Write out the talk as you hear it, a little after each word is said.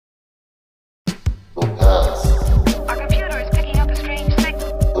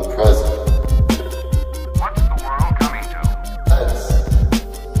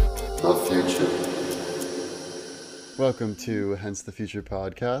welcome to Hence the Future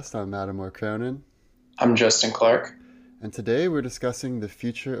podcast. I'm Adam Moore Cronin, I'm Justin Clark. and today we're discussing the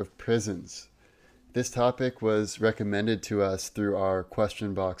future of prisons. This topic was recommended to us through our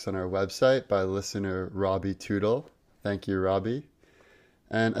question box on our website by listener Robbie Tootle. Thank you, Robbie.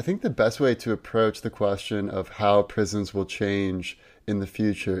 And I think the best way to approach the question of how prisons will change in the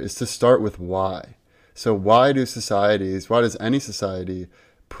future is to start with why. So why does any society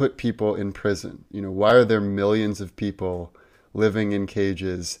put people in prison? Why are there millions of people living in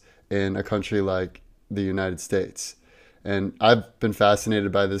cages in a country like the United States? And I've been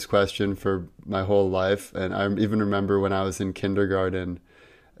fascinated by this question for my whole life. And I even remember when I was in kindergarten,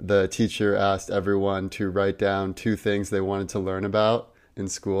 the teacher asked everyone to write down two things they wanted to learn about in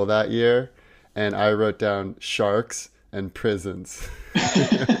school that year. And I wrote down sharks and prisons.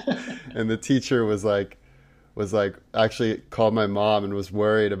 And the teacher was like actually called my mom and was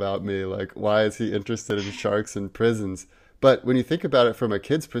worried about me, like, why is he interested in sharks and prisons? But when you think about it from a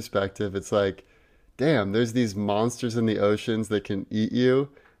kid's perspective, it's like, damn, there's these monsters in the oceans that can eat you,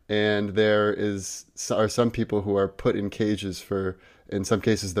 and are some people who are put in cages for, in some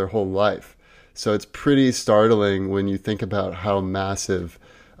cases, their whole life. So it's pretty startling when you think about how massive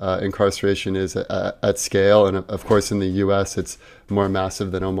incarceration is at scale. And of course, in the U.S., it's more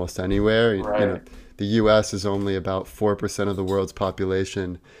massive than almost anywhere. Right. The U.S. is only about 4% of the world's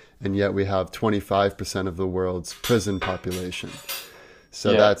population, and yet we have 25% of the world's prison population.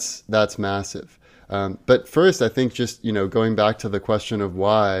 So Yeah. that's massive. But first, I think just, going back to the question of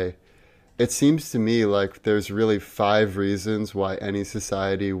why, it seems to me like there's really 5 reasons why any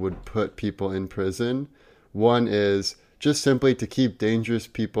society would put people in prison. One is just simply to keep dangerous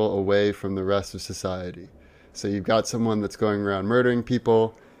people away from the rest of society. So you've got someone that's going around murdering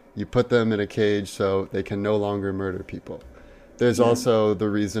people, you put them in a cage so they can no longer murder people. There's also the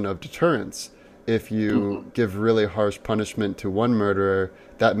reason of deterrence. If you give really harsh punishment to one murderer,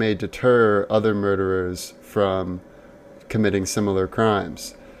 that may deter other murderers from committing similar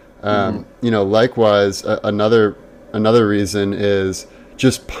crimes. Likewise, another reason is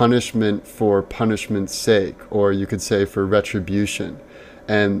just punishment for punishment's sake, or you could say for retribution.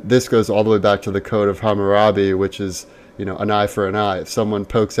 And this goes all the way back to the Code of Hammurabi, which is, an eye for an eye. If someone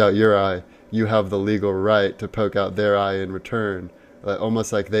pokes out your eye, you have the legal right to poke out their eye in return.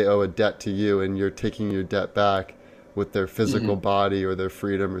 Almost like they owe a debt to you, and you're taking your debt back with their physical body or their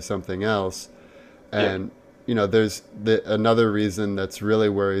freedom or something else. And there's another reason that's really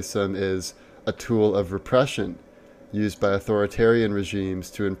worrisome is a tool of repression used by authoritarian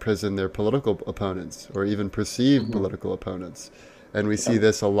regimes to imprison their political opponents or even perceived political opponents. And we see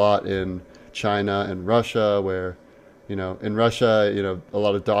this a lot in China and Russia, where, in Russia, a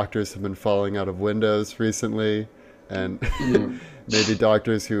lot of doctors have been falling out of windows recently, and maybe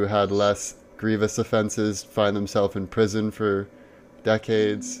doctors who had less grievous offenses find themselves in prison for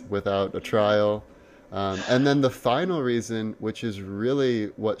decades without a trial. And then the final reason, which is really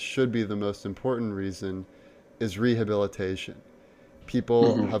what should be the most important reason, is rehabilitation.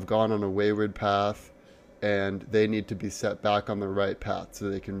 People have gone on a wayward path, and they need to be set back on the right path so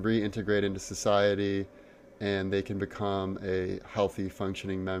they can reintegrate into society and they can become a healthy,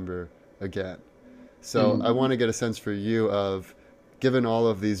 functioning member again. So I want to get a sense for you of, given all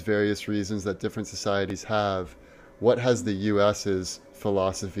of these various reasons that different societies have, what has the U.S.'s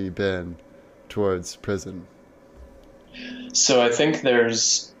philosophy been towards prison? So I think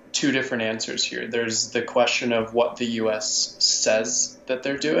there's two different answers here. There's the question of what the U.S. says that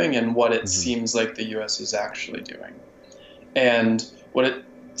they're doing and what it seems like the U.S. is actually doing. And what it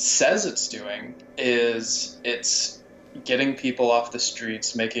says it's doing is it's getting people off the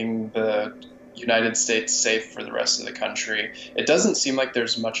streets, making the United States safe for the rest of the country. It doesn't seem like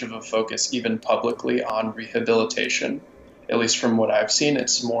there's much of a focus even publicly on rehabilitation. At least from what I've seen,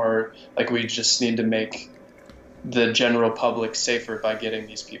 it's more like we just need to make the general public safer by getting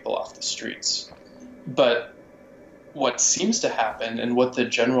these people off the streets. But what seems to happen, and what the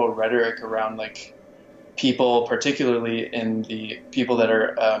general rhetoric around like people, particularly in the people that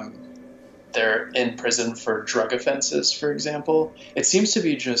are they're in prison for drug offenses, for example, it seems to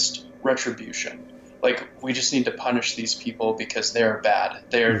be just retribution. Like, we just need to punish these people because they're bad.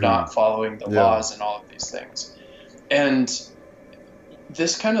 They're not following the laws and all of these things. And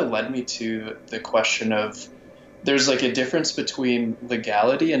this kind of led me to the question of, there's like a difference between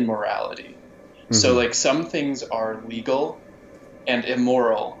legality and morality. So like some things are legal and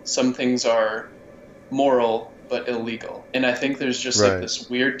immoral. Some things are moral but illegal. And I think there's just like this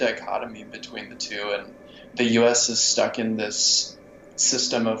weird dichotomy between the two. And the US is stuck in this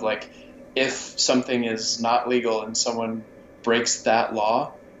system of like, if something is not legal and someone breaks that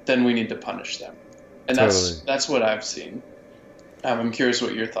law, then we need to punish them. And Totally. that's what I've seen. I'm curious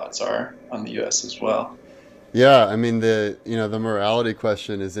what your thoughts are on the U.S. as well. Yeah, I mean the morality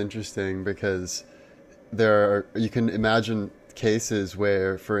question is interesting because you can imagine cases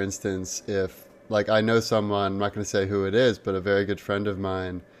where, for instance, if like I know someone, I'm not going to say who it is, but a very good friend of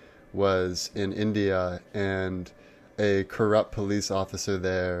mine was in India, and a corrupt police officer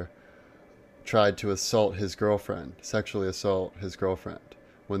there tried to assault his girlfriend, sexually assault his girlfriend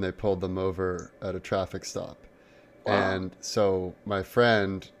when they pulled them over at a traffic stop. Wow. And so my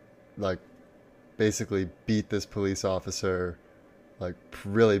friend like basically beat this police officer like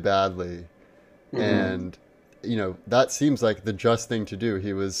really badly. Hmm. And that seems like the just thing to do.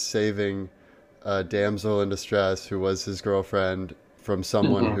 He was saving a damsel in distress who was his girlfriend from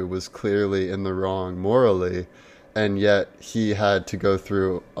someone Hmm. who was clearly in the wrong morally, and yet he had to go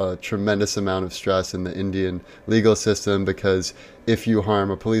through a tremendous amount of stress in the Indian legal system because if you harm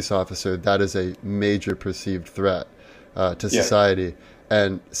a police officer, that is a major perceived threat to Yeah. society.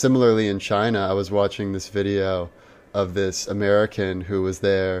 And similarly in China, I was watching this video of this American who was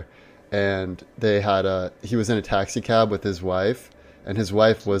there, and he was in a taxi cab with his wife, and his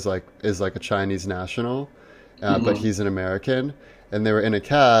wife is like a Chinese national, but Hmm. he's an American, and they were in a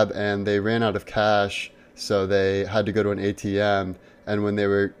cab and they ran out of cash, so they had to go to an ATM. And when they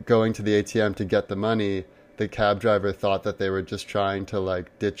were going to the ATM to get the money, the cab driver thought that they were just trying to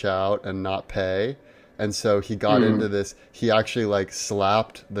like ditch out and not pay, and so he got into Hmm. this. He actually like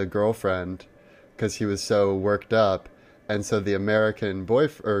slapped the girlfriend because he was so worked up. And so the American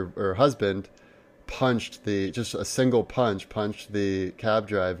boyfriend or husband punched just a single punch, punched the cab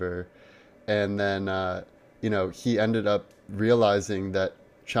driver. And then, he ended up realizing that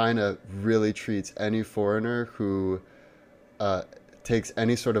China really treats any foreigner who uh, takes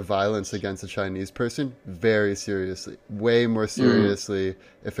any sort of violence against a Chinese person very seriously, way more Hmm. seriously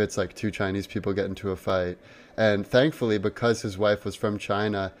if it's like two Chinese people get into a fight. And thankfully, because his wife was from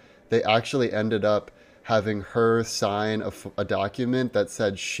China, they actually ended up having her sign a document that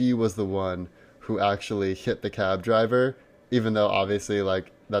said she was the one who actually hit the cab driver, even though obviously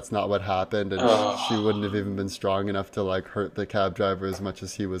like that's not what happened, and she Oh, wouldn't have even been strong enough to like hurt the cab driver as much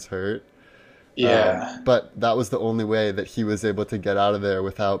as he was hurt. yeah. But that was the only way that he was able to get out of there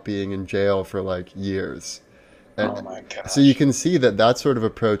without being in jail for like years. And Oh my so you gosh. can see that that sort of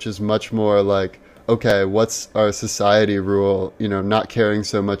approach is much more like, okay, what's our society rule? Not caring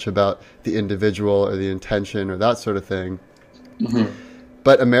so much about the individual or the intention or that sort of thing. Hmm.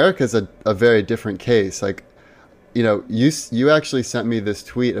 But America's a very different case. Like, you actually sent me this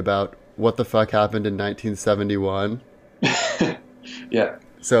tweet about what the fuck happened in 1971. Yeah.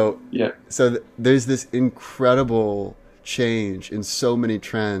 So, Yeah. there's this incredible change in so many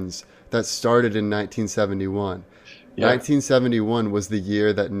trends that started in 1971. Yeah. 1971 was the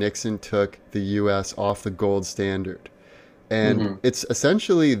year that Nixon took the U.S. off the gold standard. And Hmm. it's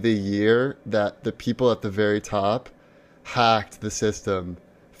essentially the year that the people at the very top hacked the system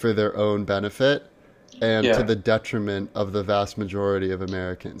for their own benefit and to Yeah. the detriment of the vast majority of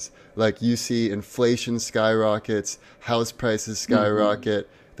Americans. Like you see inflation skyrockets, house prices Hmm. skyrocket,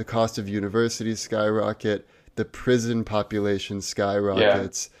 the cost of universities skyrocket, the prison population Yeah.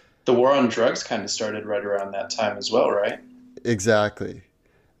 skyrockets. The war on drugs kind of started right around that time as well, right? Exactly.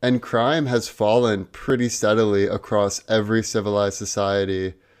 And crime has fallen pretty steadily across every civilized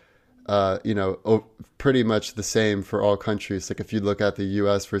society. Pretty much the same for all countries. Like if you look at the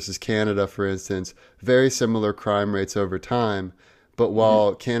US versus Canada, for instance, very similar crime rates over time. But Hmm.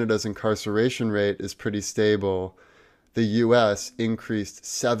 while Canada's incarceration rate is pretty stable, the US increased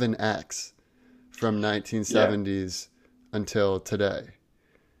 7x from Yeah. 1970s until today.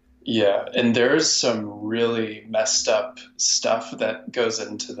 Yeah, and there's some really messed up stuff that goes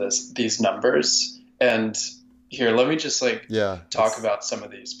into these numbers. And here, let me just like Yeah, talk about some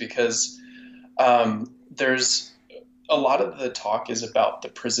of these because there's a lot of the talk is about the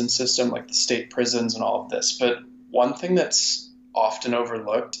prison system, like the state prisons and all of this. But one thing that's often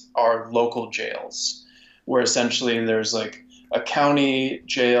overlooked are local jails, where essentially there's like a county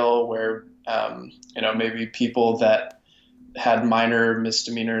jail where maybe people that had minor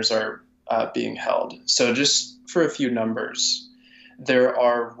misdemeanors are being held. So, just for a few numbers, there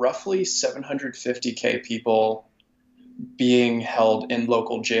are roughly 750K people being held in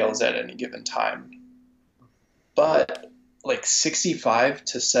local jails at any given time. But like 65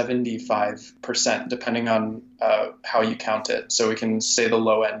 to 75%, depending on how you count it. So we can say the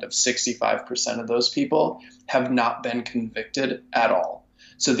low end of 65% of those people have not been convicted at all.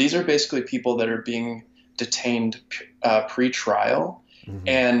 So these are basically people that are being detained pre-trial hmm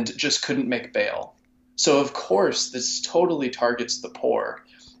and just couldn't make bail. So of course this totally targets the poor.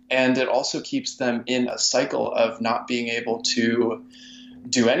 And it also keeps them in a cycle of not being able to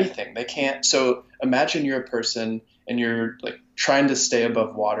do anything. They can't. So imagine you're a person and you're like trying to stay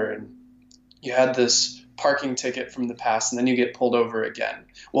above water, and you had this parking ticket from the past and then you get pulled over again.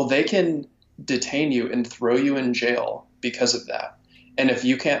 Well, they can detain you and throw you in jail because of that. And if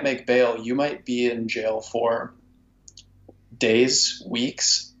you can't make bail, you might be in jail for days,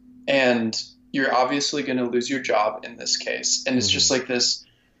 weeks, and you're obviously going to lose your job in this case. And it's just like this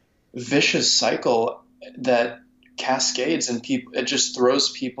vicious cycle that cascades, and people, it just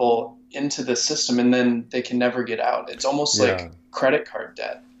throws people into the system and then they can never get out. It's almost like credit card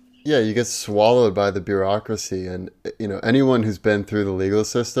debt. Yeah, you get swallowed by the bureaucracy. And, you know, anyone who's been through the legal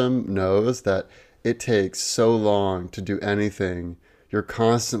system knows that it takes so long to do anything. You're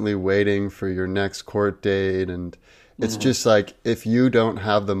constantly waiting for your next court date. And it's just like, if you don't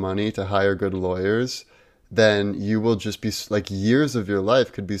have the money to hire good lawyers, then you will just be like, years of your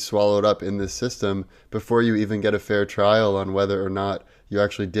life could be swallowed up in this system before you even get a fair trial on whether or not you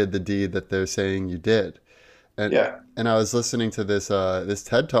actually did the deed that they're saying you did. And I was listening to this this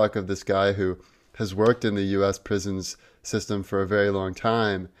TED Talk of this guy who has worked in the U.S. prisons system for a very long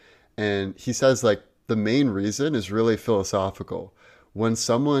time, and he says like the main reason is really philosophical. When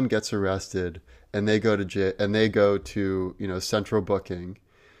someone gets arrested and they go to jail and they go to, you know, central booking,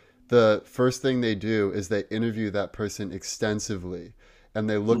 the first thing they do is they interview that person extensively, and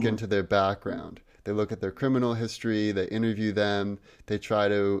they look into their background. They look at their criminal history, they interview them,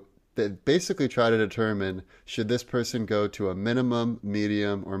 they basically try to determine, should this person go to a minimum,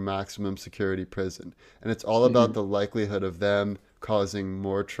 medium, or maximum security prison? And it's all about the likelihood of them causing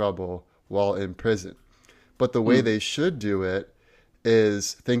more trouble while in prison. But the way they should do it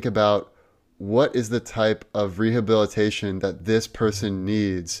is think about, what is the type of rehabilitation that this person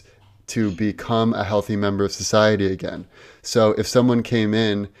needs to become a healthy member of society again? So if someone came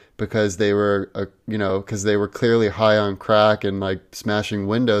in because they were, because they were clearly high on crack and like smashing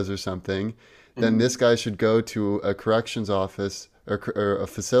windows or something, then this guy should go to a corrections office or a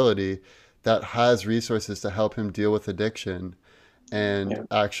facility that has resources to help him deal with addiction and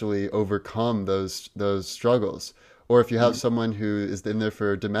actually overcome those struggles. Or if you have someone who is in there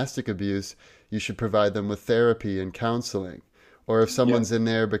for domestic abuse, you should provide them with therapy and counseling. Or if someone's in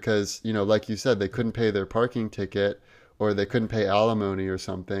there because, you know, like you said, they couldn't pay their parking ticket or they couldn't pay alimony or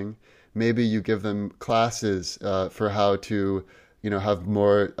something, maybe you give them classes for how to, you know, have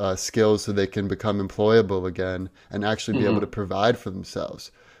more skills so they can become employable again and actually be able to provide for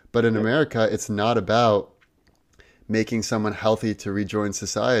themselves. But in America, it's not about making someone healthy to rejoin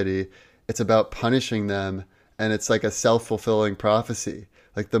society. It's about punishing them. And it's like a self-fulfilling prophecy.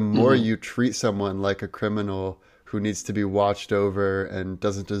 Like the more you treat someone like a criminal who needs to be watched over and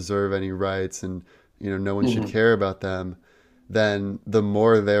doesn't deserve any rights, and, you know, no one should care about them, then the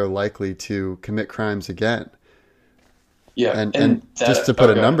more they're likely to commit crimes again. Yeah. And just to put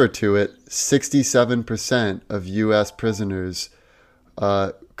a number to it, 67% of U.S. prisoners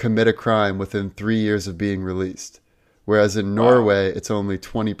commit a crime within 3 years of being released. Whereas in Norway, it's only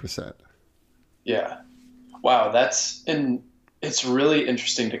 20%. Yeah. Wow, it's really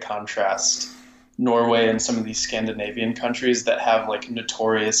interesting to contrast Norway and some of these Scandinavian countries that have like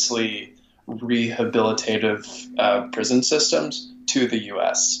notoriously rehabilitative prison systems to the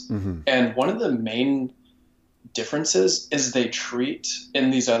US. And one of the main differences is they treat,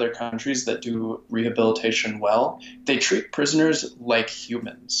 in these other countries that do rehabilitation well, they treat prisoners like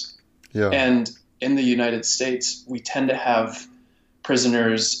humans. And in the United States, we tend to have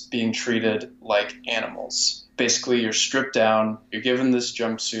prisoners being treated like animals. Basically, you're stripped down, you're given this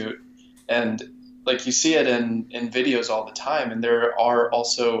jumpsuit, and like you see it in videos all the time. And there are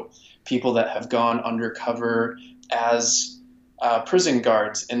also people that have gone undercover as prison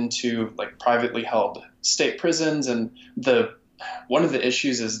guards into like privately held state prisons. And one of the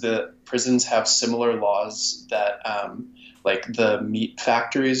issues is that prisons have similar laws that like the meat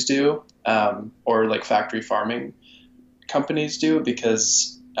factories do, or like factory farming companies do,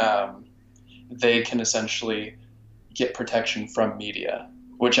 because they can essentially get protection from media,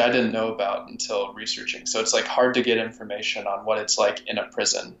 which I didn't know about until researching. So it's like hard to get information on what it's like in a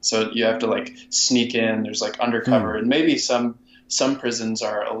prison. So you have to like sneak in, there's like undercover, and maybe some prisons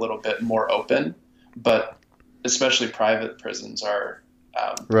are a little bit more open, but especially private prisons are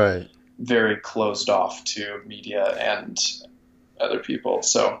very closed off to media and other people.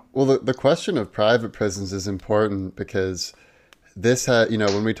 So, well, the question of private prisons is important because this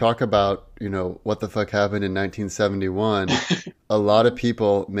when we talk about, what the fuck happened in 1971, a lot of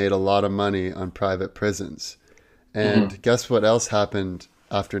people made a lot of money on private prisons. And guess what else happened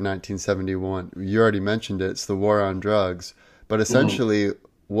after 1971? You already mentioned it. It's the war on drugs. But essentially,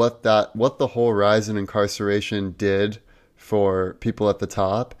 what the whole rise in incarceration did for people at the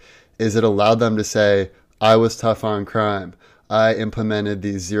top is it allowed them to say, I was tough on crime. I implemented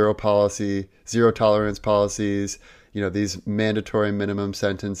these zero tolerance policies, these mandatory minimum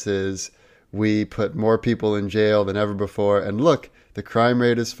sentences. We put more people in jail than ever before. And look, the crime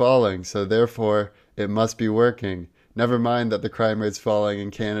rate is falling. So therefore, it must be working. Never mind that the crime rate's falling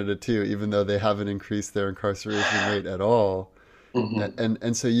in Canada too, even though they haven't increased their incarceration rate at all. Mm-hmm.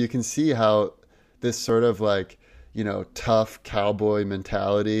 And so you can see how this sort of like, tough cowboy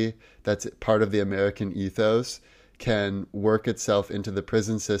mentality that's part of the American ethos can work itself into the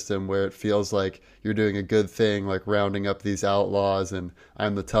prison system where it feels like you're doing a good thing, like rounding up these outlaws and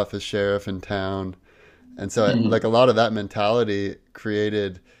I'm the toughest sheriff in town. And so Mm-hmm. like a lot of that mentality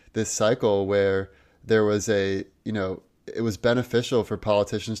created this cycle where there was it was beneficial for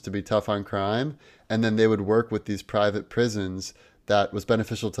politicians to be tough on crime, and then they would work with these private prisons that was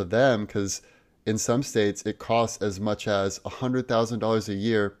beneficial to them because in some states it costs as much as $100,000 a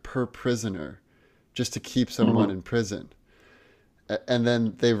year per prisoner just to keep someone Mm-hmm. in prison. And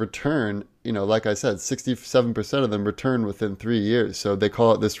then they return, like I said, 67% of them return within 3 years. So they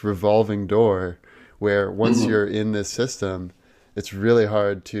call it this revolving door where once Mm-hmm. you're in this system, it's really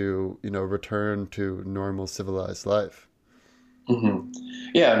hard to, return to normal civilized life. Mm-hmm.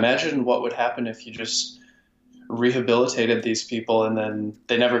 Yeah, imagine what would happen if you just rehabilitated these people and then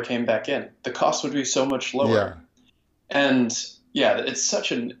they never came back in. The cost would be so much Yeah. lower. And yeah, it's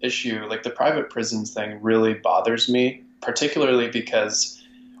such an issue. Like the private prisons thing really bothers me, particularly because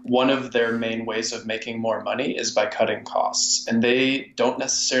one of their main ways of making more money is by cutting costs. And they don't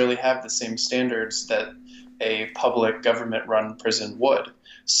necessarily have the same standards that a public government run prison would.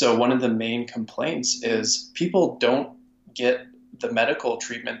 So one of the main complaints is people don't get the medical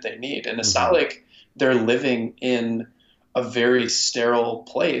treatment they need. And it's not Hmm. like they're living in a very sterile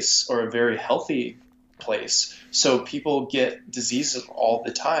place or a very healthy place. So people get diseases all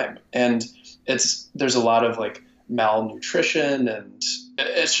the time. And there's a lot of like malnutrition and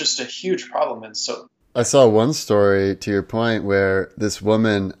it's just a huge problem. And so, I saw one story to your point where this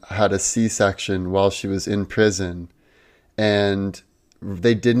woman had a C-section while she was in prison and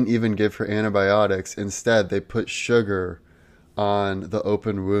they didn't even give her antibiotics. Instead, they put sugar on the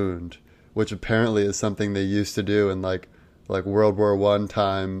open wound, which apparently is something they used to do in like World War One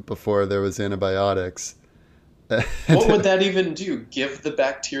time before there was antibiotics. what would that even do? Give the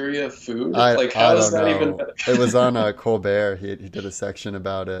bacteria food? Like, I how is don't that even know. better? It was on Colbert. He did a section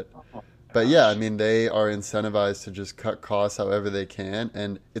about it. Oh But yeah, I gosh. mean, they are incentivized to just cut costs however they can,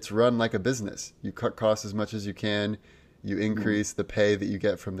 and it's run like a business. You cut costs as much as you can. You Mhm. increase the pay that you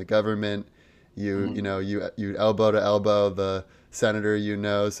get from the government. Mhm. You elbow to elbow the senator,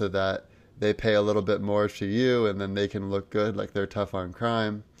 so that they pay a little bit more to you, and then they can look good, like they're tough on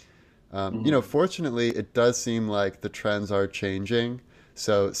crime. Mhm. Fortunately, it does seem like the trends are changing.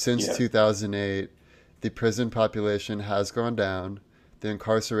 So since Yeah. 2008, the prison population has gone down, the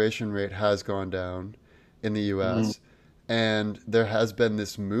incarceration rate has gone down in the Mhm. US, and there has been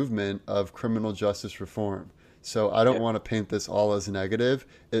this movement of criminal justice reform. So I don't Yeah. want to paint this all as negative.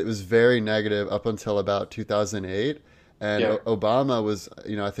 It was very negative up until about 2008. And Yeah. Obama was,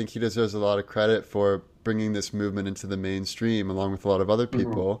 I think he deserves a lot of credit for bringing this movement into the mainstream along with a lot of other Mhm.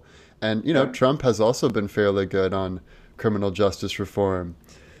 people. And, Yeah. Trump has also been fairly good on criminal justice reform.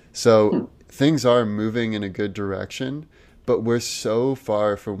 So Hmm. things are moving in a good direction, but we're so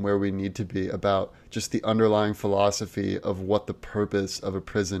far from where we need to be about just the underlying philosophy of what the purpose of a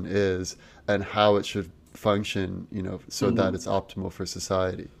prison is and how it should function, so that Mhm. it's optimal for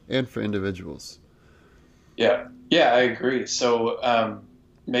society and for individuals. Yeah. Yeah, I agree. So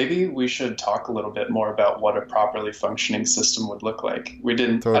maybe we should talk a little bit more about what a properly functioning system would look like. I don't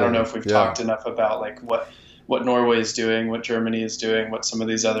know Totally. if we've Yeah. talked enough about like what Norway is doing, what Germany is doing, what some of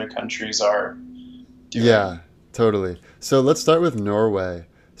these other countries are doing. Yeah, totally. So let's start with Norway.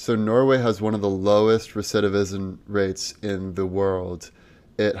 So Norway has one of the lowest recidivism rates in the world.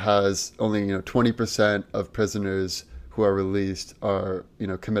 It has only, 20% of prisoners who are released are,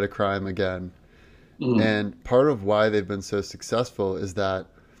 commit a crime again. Mhm. And part of why they've been so successful is that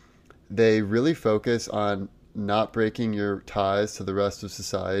they really focus on not breaking your ties to the rest of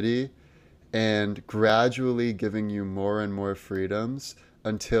society and gradually giving you more and more freedoms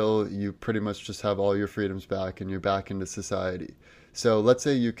until you pretty much just have all your freedoms back and you're back into society. So let's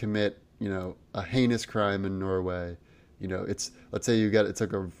say you commit, a heinous crime in Norway. It's let's say it's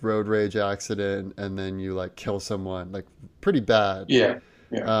like a road rage accident and then you like kill someone, like pretty bad. Yeah.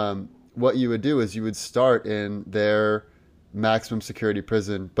 Yeah. What you would do is you would start in their maximum security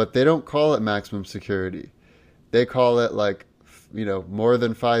prison, but they don't call it maximum security. They call it like more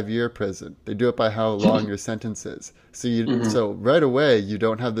than 5 year prison. They do it by how long your sentence is. Hmm. So right away, you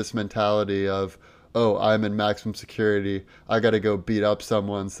don't have this mentality of, oh, I'm in maximum security. I got to go beat up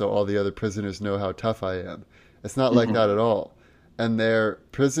someone so all the other prisoners know how tough I am. It's not like Hmm. that at all. And their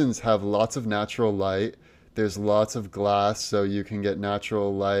prisons have lots of natural light. There's lots of glass so you can get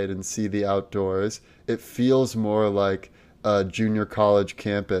natural light and see the outdoors. It feels more like a junior college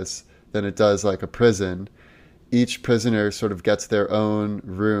campus than it does like a prison. Each prisoner sort of gets their own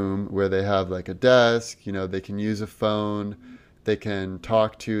room where they have like a desk, they can use a phone, they can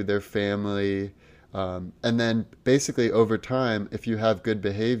talk to their family. And then basically over time, if you have good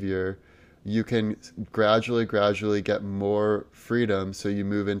behavior, you can gradually get more freedom. So you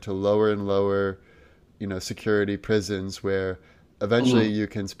move into lower and lower, security prisons where eventually Hmm. you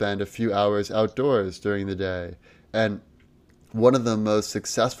can spend a few hours outdoors during the day. And one of the most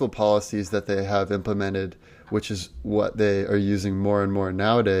successful policies that they have implemented, which is what they are using more and more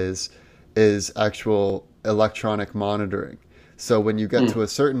nowadays, is actual electronic monitoring. So when you get to a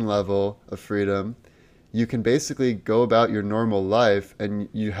certain level of freedom, you can basically go about your normal life and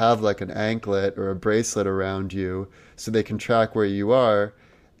you have like an anklet or a bracelet around you so they can track where you are,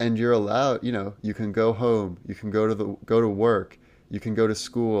 and you're allowed, you can go home, you can go to work, you can go to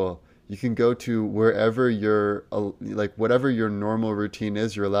school, you can go to wherever your like whatever your normal routine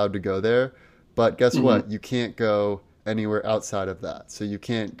is, you're allowed to go there. But guess Hmm. what? You can't go anywhere outside of that. So you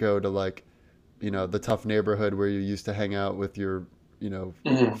can't go to like, the tough neighborhood where you used to hang out with your,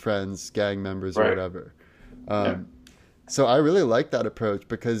 Hmm. friends, gang members or Right. whatever. Yeah. Um, so I really like that approach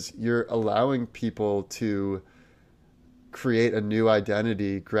because you're allowing people to create a new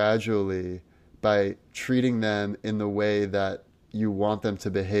identity gradually by treating them in the way that you want them to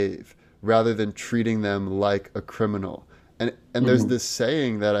behave rather than treating them like a criminal. And there's Hmm. this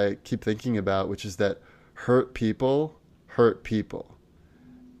saying that I keep thinking about, which is that hurt people hurt people.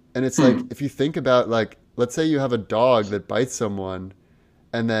 And it's like Hmm. if you think about, like, let's say you have a dog that bites someone,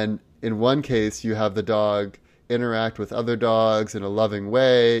 and then in one case you have the dog interact with other dogs in a loving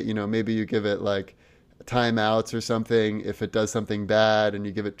way. Maybe you give it like timeouts or something if it does something bad, and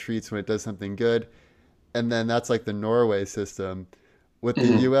you give it treats when it does something good. And then that's like the Norway system. With the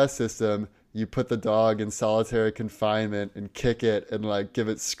Hmm. US system, you put the dog in solitary confinement and kick it and like give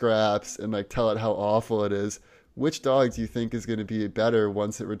it scraps and like tell it how awful it is. Which dog do you think is going to be better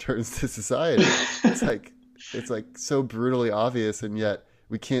once it returns to society? It's like so brutally obvious, and yet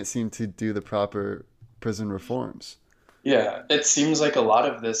we can't seem to do the proper prison reforms. Yeah, it seems like a lot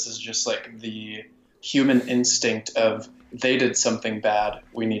of this is just like the human instinct of they did something bad,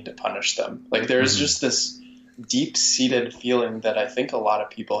 we need to punish them. Like there's Hmm. just this deep-seated feeling that I think a lot of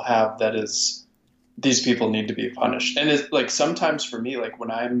people have that is these people need to be punished. And it's like sometimes for me, like when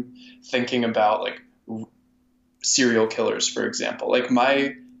I'm thinking about like serial killers, for example, like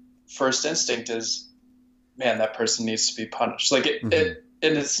my first instinct is, man, that person needs to be punished. Like Hmm.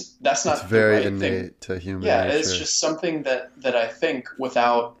 and it's that's It's not the very right thing. innate to human Yeah, it's nature. just something that I think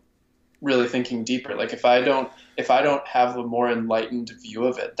without really thinking deeper. Like if I don't have a more enlightened view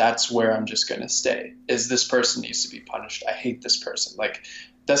of it, that's where I'm just going to stay. Is this person needs to be punished? I hate this person. Like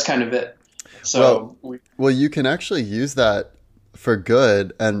that's kind of it. Well, So we. you can actually use that for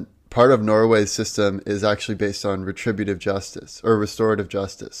good, and part of Norway's system is actually based on retributive justice or restorative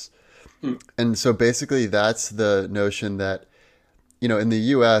justice. Hmm. And so basically that's the notion that, in the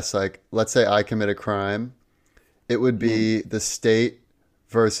US, like let's say I commit a crime, it would Hmm. be the state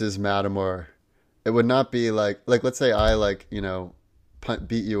versus Matamor. It would not be like let's say I like,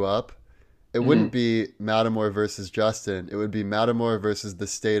 beat you up. It wouldn't Hmm. be Matamor versus Justin. It would be Matamor versus the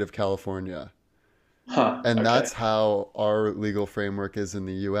state of California. Huh. And Okay. that's how our legal framework is in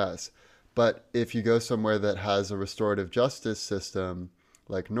the US. But if you go somewhere that has a restorative justice system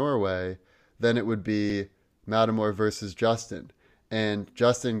like Norway, then it would be Matamor versus Justin. And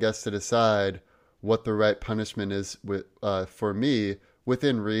Justin gets to decide what the right punishment is for me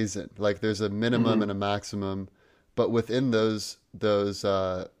within reason. Like there's a minimum Hmm. and a maximum, but within those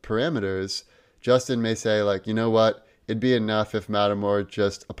parameters, Justin may say like, you know what, it'd be enough if Matamor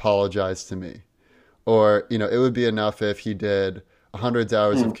just apologized to me, or it would be enough if he did 100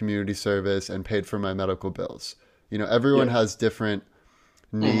 hours Hmm. of community service and paid for my medical bills. Everyone Yeah. has different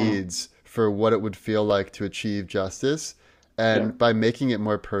Hmm. needs for what it would feel like to achieve justice, Yeah. and by making it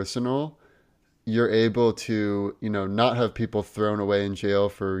more personal, you're able to not have people thrown away in jail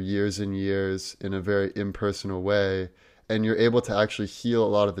for years and years in a very impersonal way, and you're able to actually heal a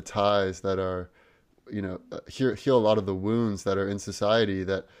lot of the ties that are, heal a lot of the wounds that are in society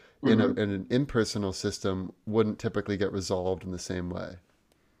that Hmm. in an impersonal system wouldn't typically get resolved in the same way.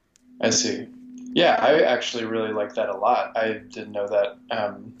 I see. Yeah, I actually really like that a lot. I didn't know that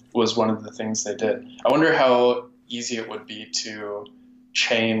was one of the things they did. I wonder how easy it would be to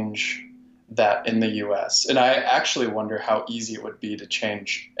change that in the US. And I actually wonder how easy it would be to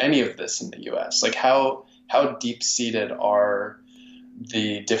change any of this in the US. Like how deep-seated are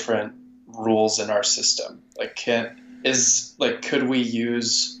the different rules in our system? Like could we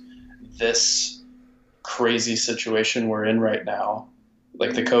use this crazy situation we're in right now,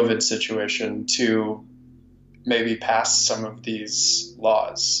 like the COVID situation, to maybe pass some of these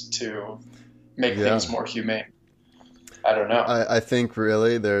laws to make things Yeah. more humane? I don't know. I think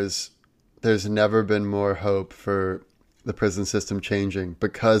really there's never been more hope for the prison system changing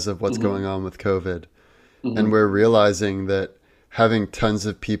because of what's Hmm. going on with COVID. And Hmm. we're realizing that having tons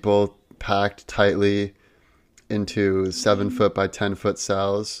of people packed tightly into 7 foot by 10 foot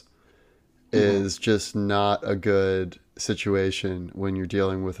cells Hmm. is just not a good situation when you're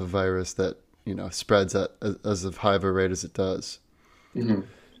dealing with a virus that, spreads at as high of a rate as it does. Hmm.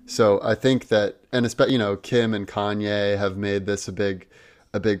 So I think that, and especially, Kim and Kanye have made this a big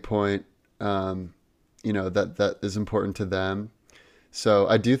point, that is important to them. So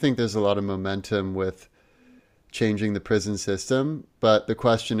I do think there's a lot of momentum with changing the prison system, but the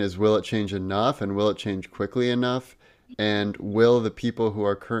question is, will it change enough, and will it change quickly enough? And will the people who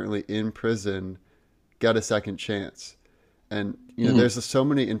are currently in prison get a second chance? And Hmm. there's so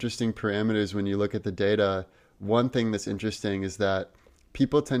many interesting parameters when you look at the data. One thing that's interesting is that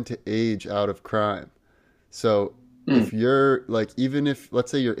people tend to age out of crime. So Hmm. if you're like, even if,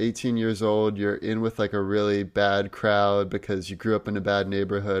 let's say you're 18 years old, you're in with like a really bad crowd because you grew up in a bad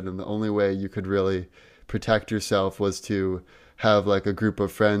neighborhood, and the only way you could really protect yourself was to have like a group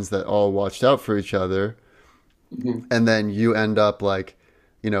of friends that all watched out for each other, Hmm. and then you end up like,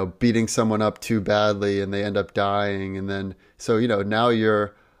 beating someone up too badly and they end up dying. And then, so, now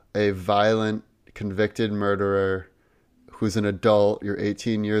you're a violent, convicted murderer who's an adult, you're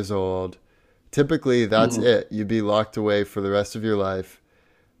 18 years old. Typically, that's Hmm. it. You'd be locked away for the rest of your life.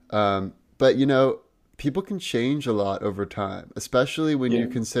 But, people can change a lot over time, especially when you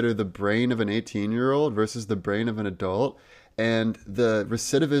Yeah. consider the brain of an 18-year-old versus the brain of an adult. And the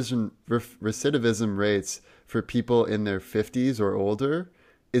recidivism rates for people in their 50s or older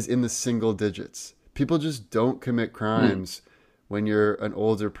is in the single digits. People just don't commit Hmm. crimes when you're an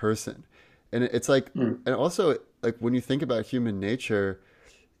older person. And it's like, Hmm. and also, like, when you think about human nature,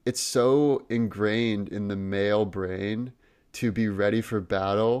 it's so ingrained in the male brain to be ready for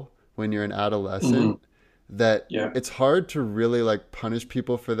battle when you're an Hmm. adolescent that Yeah. it's hard to really like punish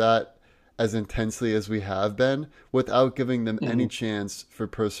people for that as intensely as we have been without giving them any Hmm. chance for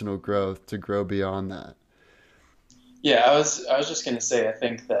personal growth to grow beyond that. Yeah, I was just gonna say, I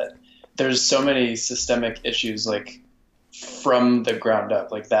think that there's so many systemic issues, like from the ground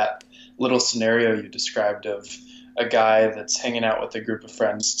up, like that little scenario you described of a guy that's hanging out with a group of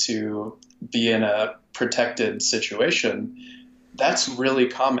friends to be in a protected situation. That's really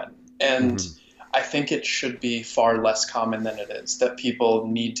common. And Hmm. I think it should be far less common than it is, that people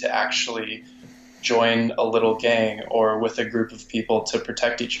need to actually join a little gang or with a group of people to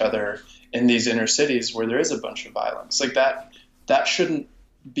protect each other in these inner cities where there is a bunch of violence. Like that shouldn't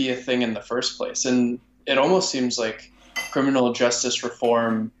be a thing in the first place. And it almost seems like criminal justice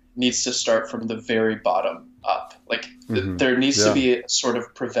reform needs to start from the very bottom up. Like Hmm. there needs to Yeah. be a sort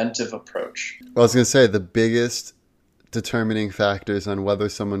of preventive approach. Well, I was going to say the biggest determining factors on whether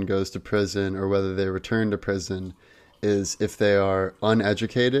someone goes to prison or whether they return to prison is if they are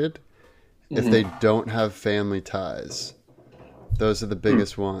uneducated, if they Hmm. don't have family ties. Those are the Hmm.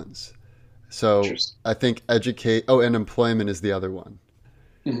 biggest ones. So Interesting. I think educate. Oh, and employment is the other one.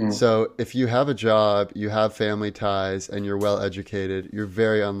 Hmm. So if you have a job, you have family ties, and you're well educated, you're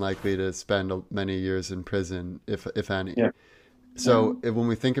very unlikely to spend many years in prison, if any. Yeah. So when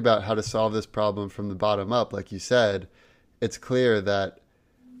we think about how to solve this problem from the bottom up, like you said, it's clear that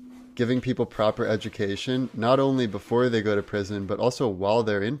giving people proper education, not only before they go to prison, but also while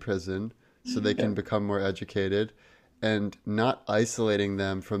they're in prison, so they Yeah. can become more educated, and not isolating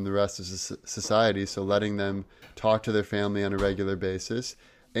them from the rest of society, so letting them talk to their family on a regular basis,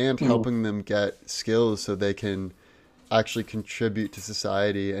 and Hmm. helping them get skills so they can actually contribute to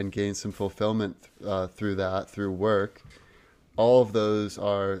society and gain some fulfillment through that, through work. All of those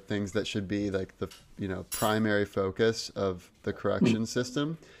are things that should be like the primary focus of the Hmm. correction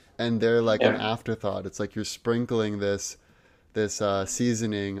system, and they're like an Yeah. afterthought. It's like you're sprinkling this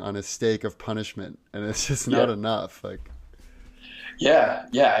seasoning on a steak of punishment, and it's just not Yeah. enough. Like, Yeah.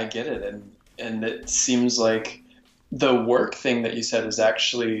 Yeah. I get it. And it seems like the work thing that you said is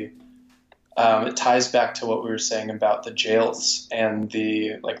actually It ties back to what we were saying about the jails and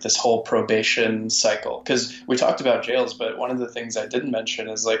the like this whole probation cycle. Because we talked about jails, but one of the things I didn't mention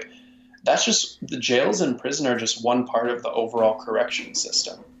is like that's just the jails and prison are just one part of the overall correction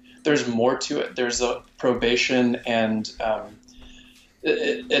system. There's more to it. There's a probation and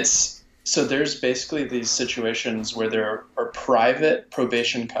it's so there's basically these situations where there are private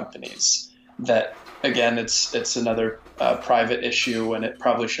probation companies that again it's another private issue and it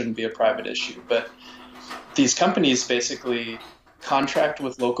probably shouldn't be a private issue, but these companies basically contract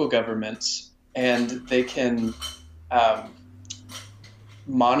with local governments and they can um,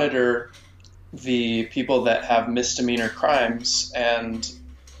 monitor the people that have misdemeanor crimes and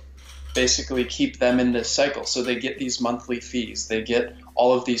basically keep them in this cycle. So they get these monthly fees, they get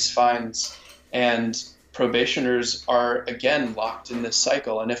all of these fines, and probationers are again locked in this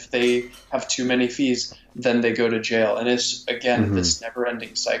cycle. And if they have too many fees, then they go to jail. And it's again Hmm. this never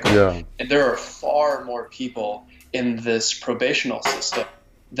ending cycle. Yeah. And there are far more people in this probational system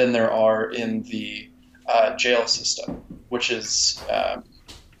than there are in the jail system, which is, I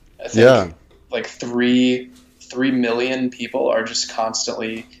Yeah. think, like 3 million people are just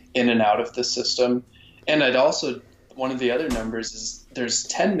constantly in and out of the system. And I'd also one of the other numbers is there's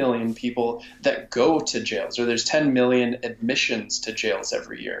 10 million people that go to jails, or there's 10 million admissions to jails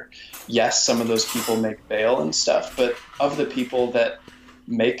every year. Yes, some of those people make bail and stuff, but of the people that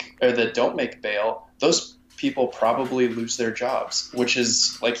make or that don't make bail, those people probably lose their jobs, which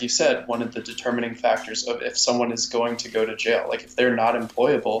is, like you said, one of the determining factors of if someone is going to go to jail. Like if they're not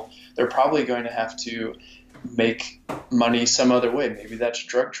employable, they're probably going to have to make money some other way. Maybe that's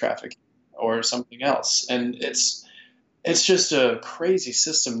drug trafficking or something else. And it's just a crazy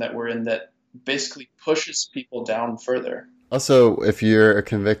system that we're in that basically pushes people down further. Also, if you're a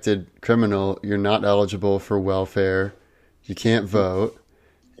convicted criminal, you're not eligible for welfare. You can't vote.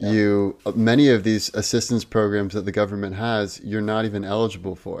 Yeah. You many of these assistance programs that the government has, you're not even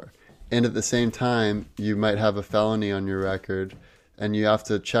eligible for. And at the same time, you might have a felony on your record and you have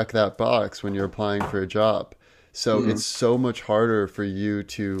to check that box when you're applying for a job. So Mhm. it's so much harder for you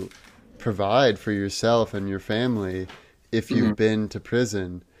to provide for yourself and your family if Mhm. you've been to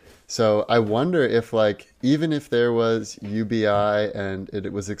prison. So I wonder if like even if there was UBI and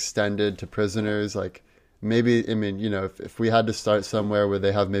it was extended to prisoners, like maybe I mean, if we had to start somewhere where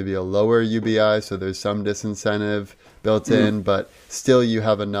they have maybe a lower UBI, so there's some disincentive built Mhm. in, but still you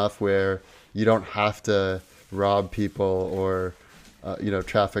have enough where you don't have to rob people or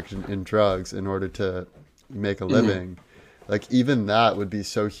traffic in drugs in order to make a Mhm. living. Like even that would be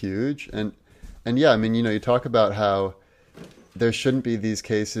so huge. And yeah, I mean, you talk about how there shouldn't be these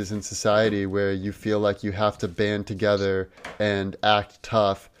cases in society where you feel like you have to band together and act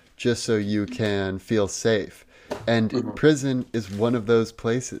tough just so you can feel safe. And Mhm. prison is one of those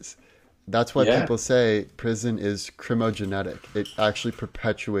places. That's why Yeah. people say prison is crimogenetic. It actually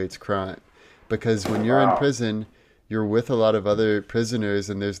perpetuates crime. Because when you're in Wow. prison, you're with a lot of other prisoners,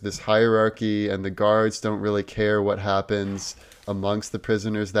 and there's this hierarchy, and the guards don't really care what happens amongst the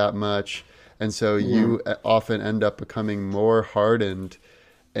prisoners that much. And so Mhm. you often end up becoming more hardened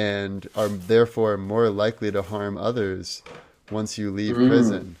and are therefore more likely to harm others once you leave Mm.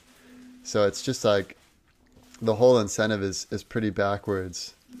 prison. So it's just like the whole incentive is pretty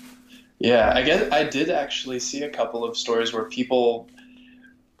backwards. Yeah, I guess I did actually see a couple of stories where people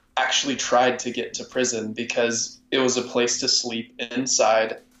actually tried to get to prison because it was a place to sleep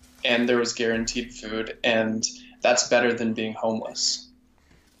inside and there was guaranteed food, and that's better than being homeless.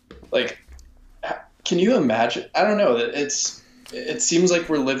 Like, can you imagine? I don't know. It seems like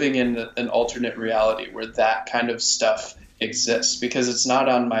we're living in an alternate reality where that kind of stuff exists because it's not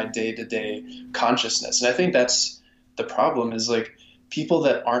on my day-to-day consciousness. And I think that's the problem is like people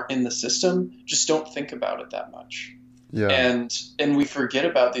that aren't in the system just don't think about it that much. Yeah. And we forget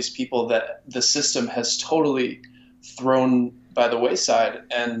about these people that the system has totally thrown by the wayside,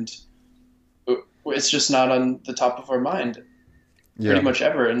 and it's just not on the top of our mind pretty Yeah. much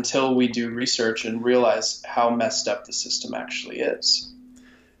ever until we do research and realize how messed up the system actually is.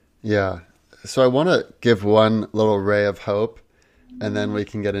 Yeah. So I want to give one little ray of hope, and then we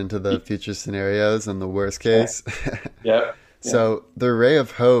can get into the future scenarios and the worst Okay. case. Yep. Yeah. So the ray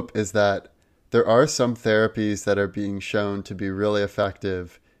of hope is that there are some therapies that are being shown to be really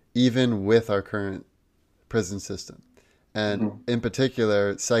effective, even with our current prison system. And Mhm. in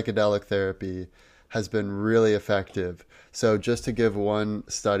particular, psychedelic therapy has been really effective. So, just to give one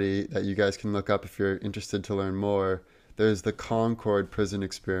study that you guys can look up if you're interested to learn more, there's the Concord prison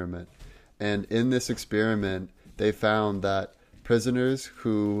experiment. And in this experiment, they found that prisoners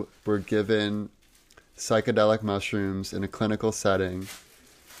who were given psychedelic mushrooms in a clinical setting,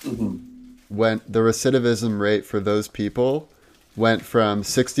 Mhm. went, the recidivism rate for those people went from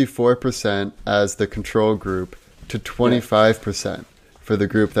 64% as the control group to 25% for the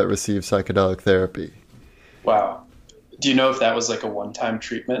group that received psychedelic therapy. Wow. Do you know if that was like a one-time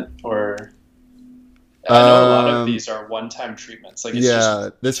treatment or? I know a lot of these are one-time treatments. Like it's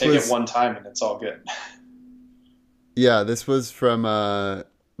just you take it one time and it's all good. Yeah, this was from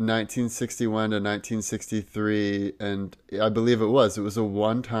 1961 to 1963, and I believe it was a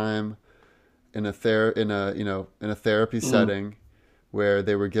one time in a therapy setting where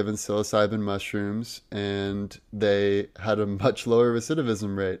they were given psilocybin mushrooms and they had a much lower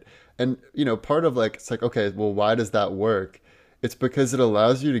recidivism rate. And part of like, it's like, okay, well, why does that work? It's because it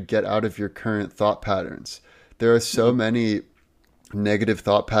allows you to get out of your current thought patterns. There are so many negative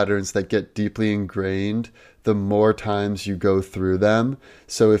thought patterns that get deeply ingrained the more times you go through them.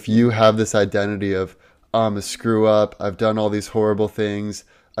 So if you have this identity of, oh, I'm a screw up, I've done all these horrible things,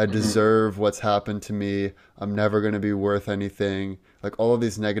 I deserve what's happened to me, I'm never going to be worth anything, like all of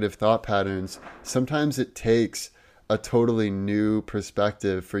these negative thought patterns, sometimes it takes a totally new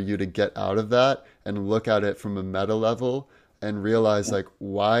perspective for you to get out of that and look at it from a meta level and realize, like,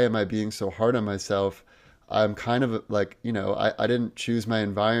 why am I being so hard on myself? I'm kind of like, I didn't choose my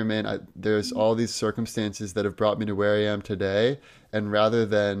environment. There's all these circumstances that have brought me to where I am today. And rather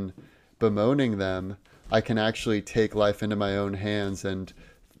than bemoaning them, I can actually take life into my own hands and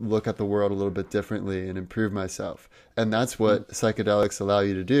look at the world a little bit differently and improve myself. And that's what psychedelics allow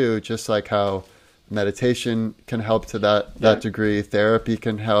you to do, just like how meditation can help to that degree, therapy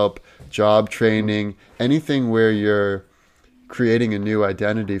can help, job training, anything where you're creating a new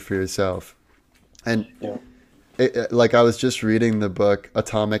identity for yourself. And like I was just reading the book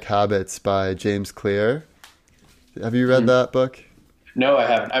Atomic Habits by James Clear. Have you read that book? No, I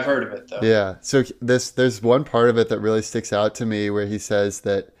haven't. I've heard of it though. Yeah. So there's one part of it that really sticks out to me where he says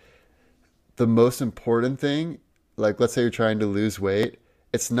that the most important thing, like let's say you're trying to lose weight,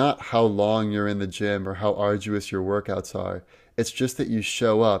 it's not how long you're in the gym or how arduous your workouts are. It's just that you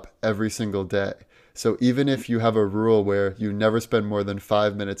show up every single day. So even if you have a rule where you never spend more than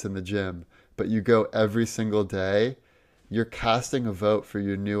 5 minutes in the gym, but you go every single day, you're casting a vote for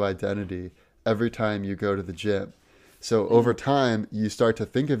your new identity every time you go to the gym. So over time, you start to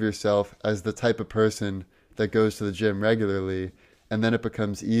think of yourself as the type of person that goes to the gym regularly, and then it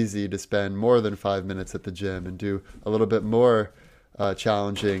becomes easy to spend more than 5 minutes at the gym and do a little bit more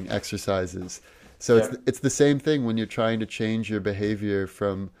challenging exercises. So it's the same thing when you're trying to change your behavior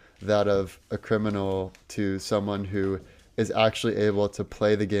from that of a criminal to someone who is actually able to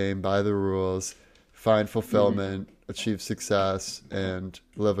play the game by the rules, find fulfillment, achieve success, and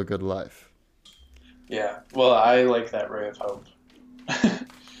live a good life. Yeah, well, I like that ray of hope.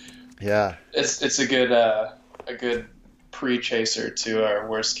 Yeah, it's a good pre-chaser to our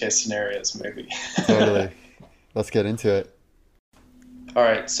worst case scenarios, maybe. Totally. Let's get into it. All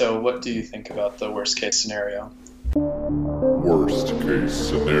right, so what do you think about the worst case scenario? Worst case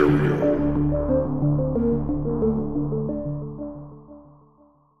scenario.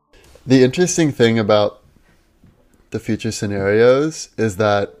 The interesting thing about the future scenarios is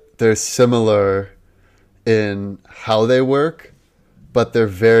that they're similar in how they work, but they're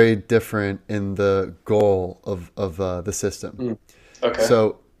very different in the goal of the system. Okay.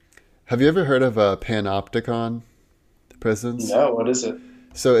 So, have you ever heard of panopticon prisons? No, what is it?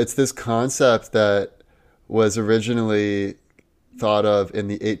 So it's this concept that was originally thought of in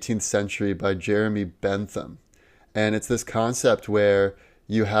the 18th century by Jeremy Bentham. And it's this concept where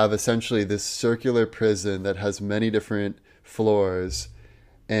you have essentially this circular prison that has many different floors,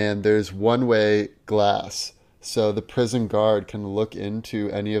 and there's one-way glass. So the prison guard can look into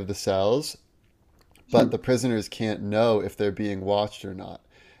any of the cells, but the prisoners can't know if they're being watched or not.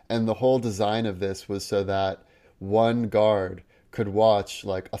 And the whole design of this was so that one guard could watch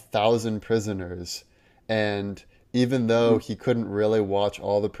like 1,000 prisoners, and even though he couldn't really watch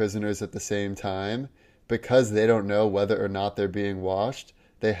all the prisoners at the same time, because they don't know whether or not they're being watched,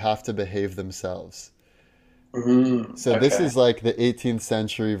 they have to behave themselves. So this is like the 18th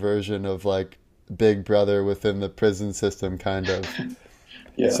century version of like Big Brother within the prison system, kind of.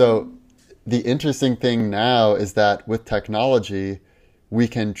 So the interesting thing now is that with technology, we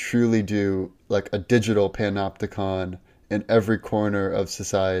can truly do like a digital panopticon in every corner of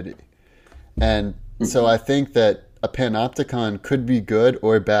society. And so I think that a panopticon could be good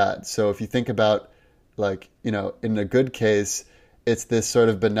or bad. So if you think about like, in a good case, it's this sort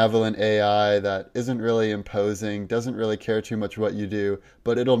of benevolent AI that isn't really imposing, doesn't really care too much what you do,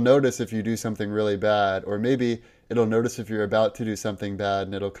 but it'll notice if you do something really bad, or maybe it'll notice if you're about to do something bad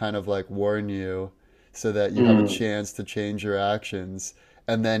and it'll kind of like warn you so that you have a chance to change your actions.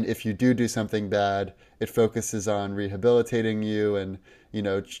 and then if you do something bad, it focuses on rehabilitating you and,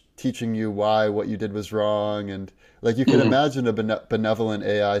 teaching you why what you did was wrong. And like you can imagine a benevolent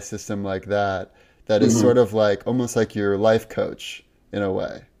AI system like that is sort of like almost like your life coach in a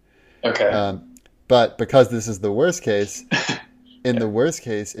way. Okay. But because this is the worst case, in the worst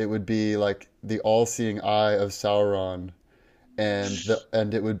case, it would be like the all-seeing eye of Sauron,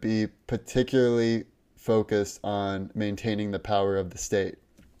 and it would be particularly focused on maintaining the power of the state.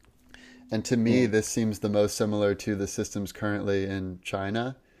 And to me, this seems the most similar to the systems currently in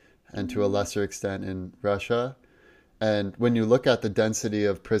China and to a lesser extent in Russia. And when you look at the density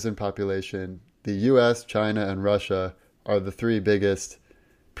of prison population, the US, China, and Russia are the three biggest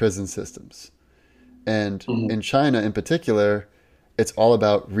prison systems. And in China in particular, it's all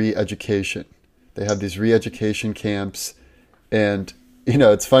about re-education. They have these re-education camps. And,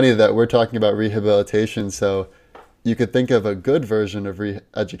 it's funny that we're talking about rehabilitation. So you could think of a good version of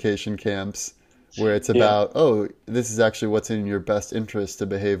re-education camps where it's about, this is actually what's in your best interest to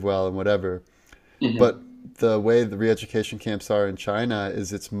behave well and whatever. But the way the re-education camps are in China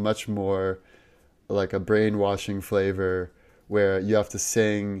is it's much more like a brainwashing flavor where you have to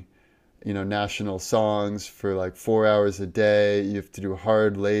sing, national songs for like 4 hours a day. You have to do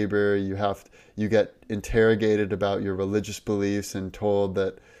hard labor. You get interrogated about your religious beliefs and told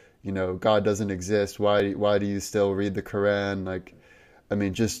that, God doesn't exist. Why do you still read the Quran? Like, I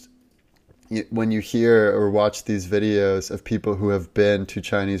mean, just when you hear or watch these videos of people who have been to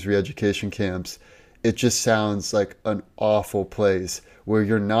Chinese re-education camps, it just sounds like an awful place where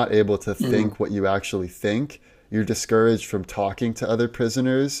you're not able to think what you actually think. You're discouraged from talking to other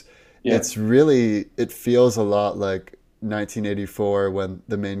prisoners. Yeah. It feels a lot like 1984 when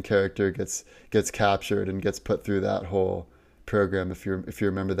the main character gets captured and gets put through that whole program, if you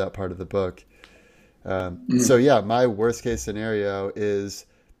remember that part of the book. So yeah, my worst case scenario is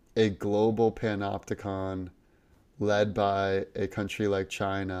a global panopticon led by a country like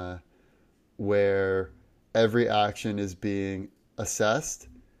China, where every action is being assessed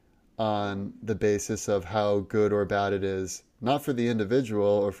on the basis of how good or bad it is, not for the individual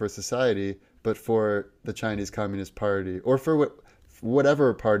or for society, but for the Chinese Communist Party or for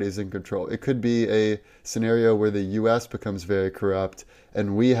whatever party is in control. It could be a scenario where the US becomes very corrupt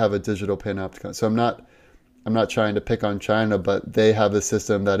and we have a digital panopticon. So I'm not trying to pick on China, but they have a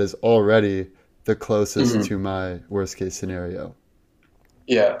system that is already the closest to my worst case scenario.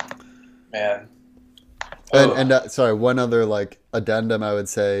 Yeah, man. Sorry, one other like addendum I would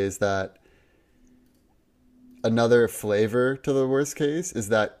say is that another flavor to the worst case is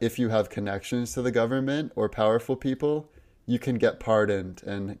that if you have connections to the government or powerful people, you can get pardoned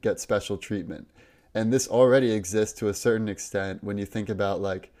and get special treatment. And this already exists to a certain extent when you think about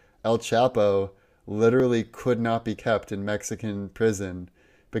like El Chapo literally could not be kept in Mexican prison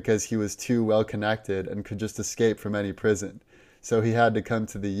because he was too well connected and could just escape from any prison. So he had to come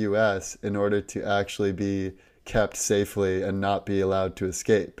to the US in order to actually be kept safely and not be allowed to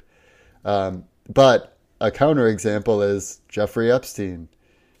escape. But a counterexample is Jeffrey Epstein.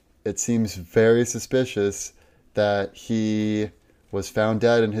 It seems very suspicious that he was found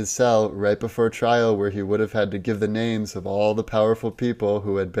dead in his cell right before trial, where he would have had to give the names of all the powerful people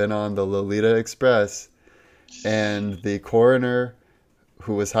who had been on the Lolita Express. And the coroner,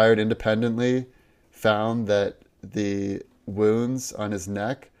 who was hired independently, found that the wounds on his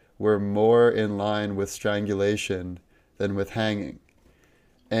neck were more in line with strangulation than with hanging.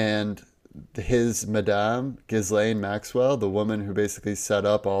 And his madame, Ghislaine Maxwell, the woman who basically set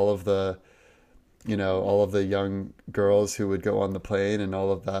up all of the young girls who would go on the plane and all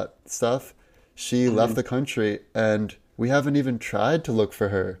of that stuff, she left the country, and we haven't even tried to look for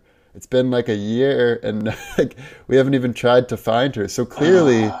her. It's been like a year, and like, we haven't even tried to find her. So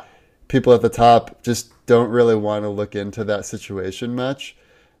clearly, people at the top just don't really want to look into that situation much.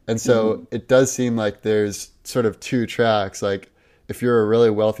 And so it does seem like there's sort of two tracks. Like, if you're a really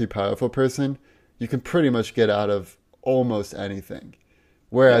wealthy, powerful person, you can pretty much get out of almost anything.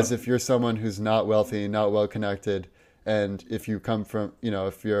 Whereas if you're someone who's not wealthy, not well connected, and if you come from,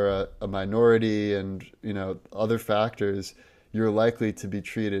 if you're a minority and, other factors, you're likely to be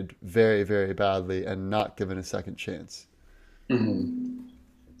treated very, very badly and not given a second chance.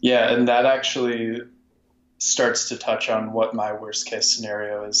 Yeah, and that actually starts to touch on what my worst case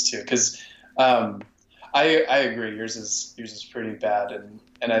scenario is too, because I agree yours is pretty bad,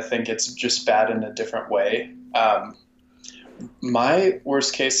 and I think it's just bad in a different way. My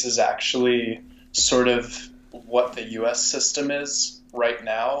worst case is actually sort of what the US system is right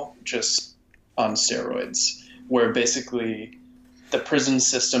now, just on steroids, where basically the prison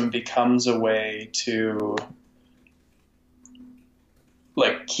system becomes a way to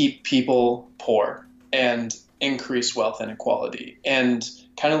like keep people poor and increase wealth inequality. And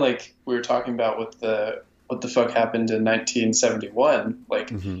kind of like we were talking about with the what the fuck happened in 1971, like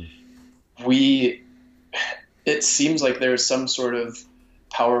Hmm. we it seems like there's some sort of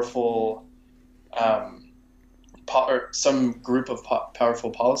powerful um, or some group of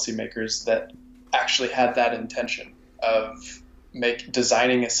powerful policymakers that actually had that intention of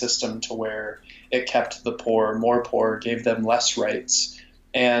designing a system to where it kept the poor more poor, gave them less rights.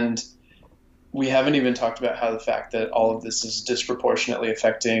 And we haven't even talked about how the fact that all of this is disproportionately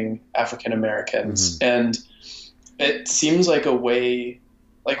affecting African Americans. Hmm. And it seems like a way,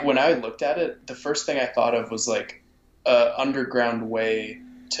 like when I looked at it, the first thing I thought of was like a underground way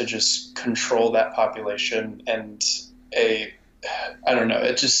to just control that population. And I don't know,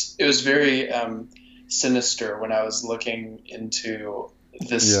 it was very sinister when I was looking into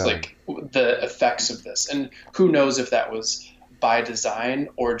this, Yeah. like the effects of this. And who knows if that was by design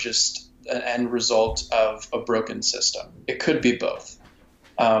or just an end result of a broken system. It could be both,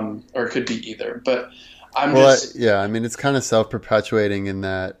 or it could be either. But Yeah, I mean, it's kind of self-perpetuating in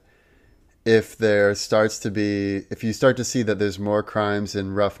that if you start to see that there's more crimes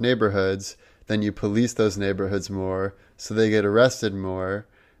in rough neighborhoods, then you police those neighborhoods more, so they get arrested more,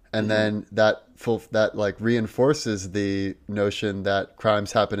 and then that like reinforces the notion that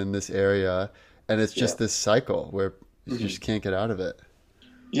crimes happen in this area, and it's just this cycle where you just can't get out of it.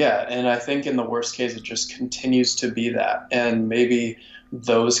 Yeah, and I think in the worst case, it just continues to be that. And maybe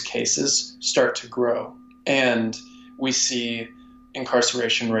those cases start to grow. And we see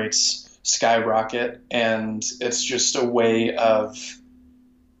incarceration rates skyrocket. And it's just a way of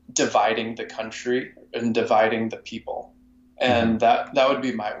dividing the country and dividing the people. And that would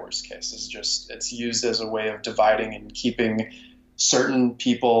be my worst case, is just it's used as a way of dividing and keeping certain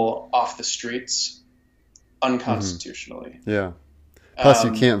people off the streets unconstitutionally. Yeah. Plus,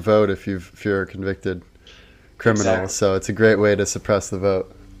 you can't vote if you're a convicted criminal, Exactly. so it's a great way to suppress the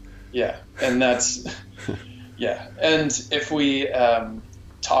vote. Yeah, and that's yeah. And if we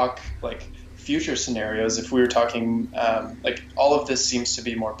talk like future scenarios, if we were talking like all of this seems to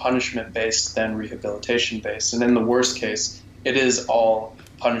be more punishment based than rehabilitation based, and in the worst case, it is all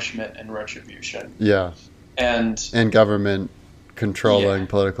punishment and retribution. Yeah, and government controlling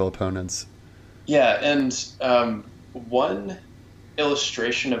political opponents. Yeah, and one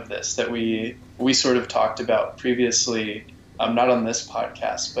illustration of this that we sort of talked about previously, not on this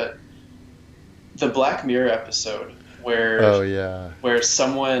podcast, but the Black Mirror episode where where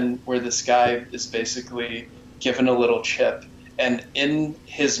this guy is basically given a little chip, and in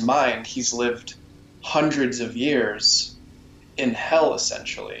his mind he's lived hundreds of years in hell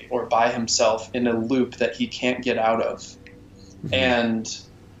essentially, or by himself in a loop that he can't get out of. And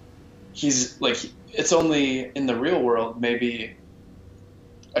he's like, it's only in the real world maybe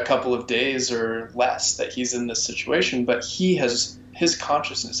a couple of days or less that he's in this situation, but his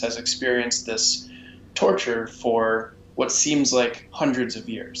consciousness has experienced this torture for what seems like hundreds of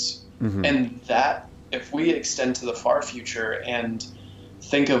years. And that, if we extend to the far future and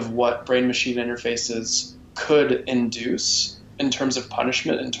think of what brain machine interfaces could induce in terms of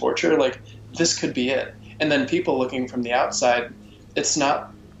punishment and torture, like this could be it. And then people looking from the outside, it's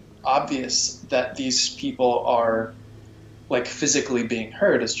not obvious that these people are like physically being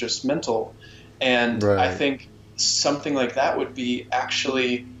hurt. It's just mental. And I think something like that would be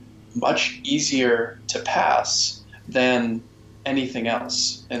actually much easier to pass than anything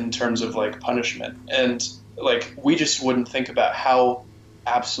else in terms of like punishment. And like we just wouldn't think about how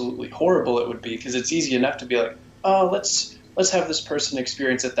absolutely horrible it would be, because it's easy enough to be like, oh, let's have this person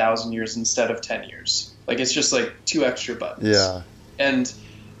experience 1,000 years instead of 10 years. Like it's just like 2 extra buttons. Yeah. And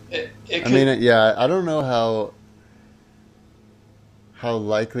it could, I mean, I don't know how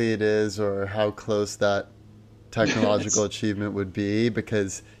likely it is or how close that technological achievement would be,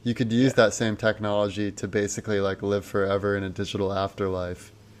 because you could use that same technology to basically like live forever in a digital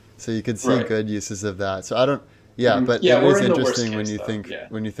afterlife. So you could see good uses of that. So I don't, but it is interesting when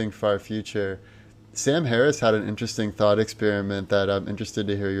you think far future. Sam Harris had an interesting thought experiment that I'm interested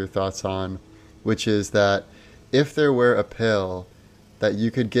to hear your thoughts on, which is that if there were a pill that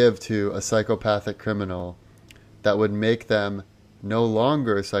you could give to a psychopathic criminal that would make them no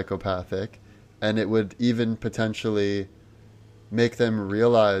longer psychopathic, and it would even potentially make them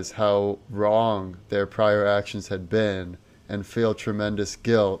realize how wrong their prior actions had been and feel tremendous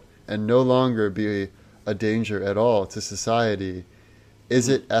guilt and no longer be a danger at all to society, is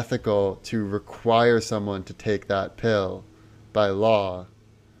it ethical to require someone to take that pill by law?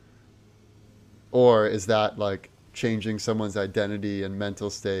 Or is that like changing someone's identity and mental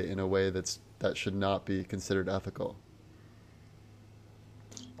state in a way that should not be considered ethical?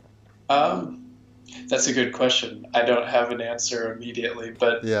 Um, that's a good question. I don't have an answer immediately,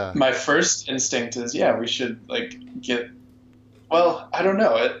 but Yeah. my first instinct is, yeah, we should like get. Well, I don't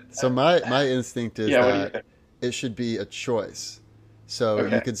know. So my instinct is Yeah, what do you that think? it should be a choice. So you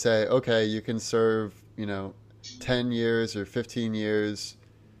Okay, could say, okay, you can serve, 10 years or 15 years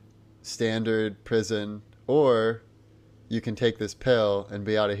standard prison, or you can take this pill and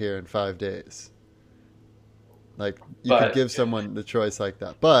be out of here in 5 days. Like, you could but give someone the choice like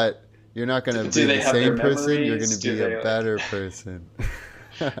that, but you're not going to do be they the have their same person. You're going memories? to Do be a they better like? person.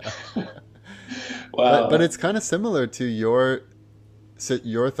 But Wow. it's kind of similar to your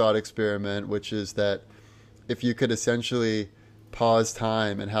thought experiment, which is that if you could essentially pause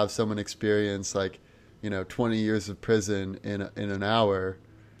time and have someone experience, like, 20 years of prison in an hour,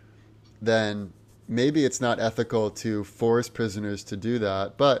 then maybe it's not ethical to force prisoners to do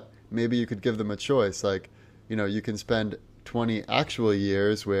that, but maybe you could give them a choice. Like, you can spend 20 actual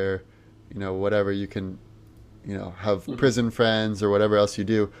years where, whatever, you can, have Mhm. prison friends or whatever else you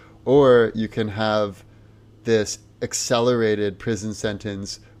do, or you can have this accelerated prison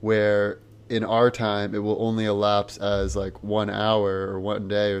sentence where in our time it will only elapse as like 1 hour or 1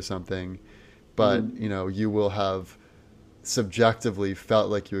 day or something, but Mhm. you will have subjectively felt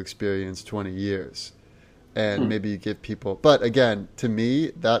like you experienced 20 years. And Hmm. maybe you give people, but again, to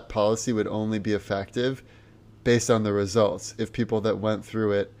me, that policy would only be effective based on the results. If people that went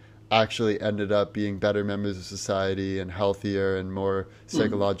through it actually ended up being better members of society and healthier and more Mhm.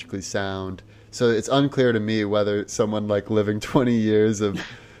 psychologically sound. So it's unclear to me whether someone like living 20 years of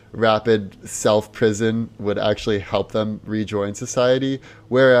rapid self prison would actually help them rejoin society,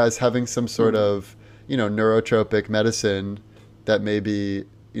 whereas having some sort Mhm. of, neurotropic medicine that maybe,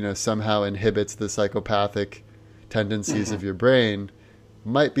 somehow inhibits the psychopathic tendencies of Mhm. your brain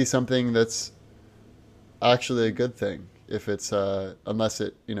might be something that's actually a good thing, if it's unless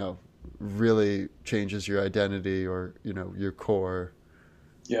it, really changes your identity or, your core,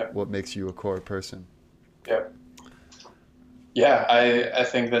 Yeah. what makes you a core person. Yeah. Yeah. I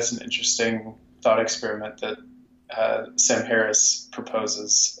think that's an interesting thought experiment that Sam Harris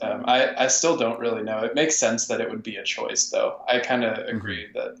proposes. I still don't really know. It makes sense that it would be a choice, though. I kind of Hmm. agree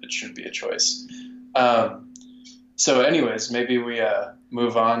that it should be a choice. Um, so, anyways, maybe we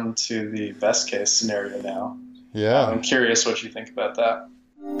move on to the best case scenario now. Yeah. I'm curious what you think about that.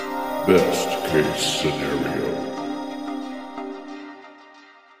 Best case scenario.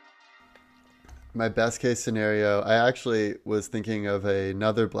 My best case scenario, I actually was thinking of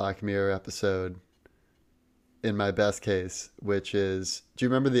another Black Mirror episode in my best case, which is, do you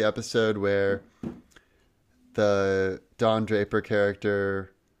remember the episode where the Don Draper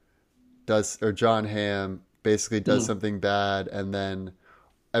character does, or John Hamm basically does Mm. something bad, and then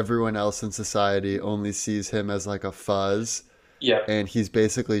everyone else in society only sees him as like a fuzz, Yeah. and he's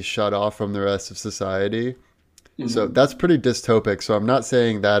basically shut off from the rest of society? So Hmm. that's pretty dystopic. So I'm not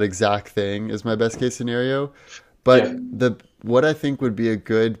saying that exact thing is my best case scenario, but Yeah. the what I think would be a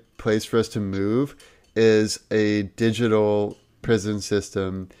good place for us to move is a digital prison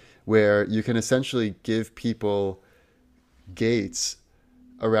system where you can essentially give people gates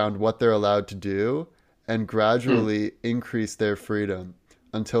around what they're allowed to do and Mm. gradually increase their freedom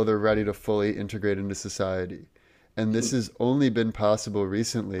until they're ready to fully integrate into society. And this has only been possible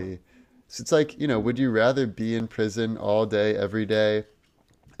recently. So it's like, would you rather be in prison all day, every day,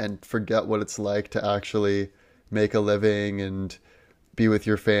 and forget what it's like to actually make a living and be with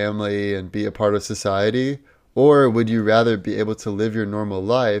your family and be a part of society? Or would you rather be able to live your normal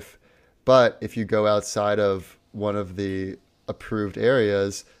life, but if you go outside of one of the approved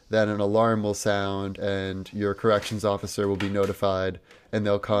areas, then an alarm will sound and your corrections officer will be notified and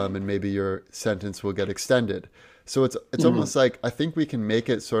they'll come and maybe your sentence will get extended. So it's Hmm. almost like, I think we can make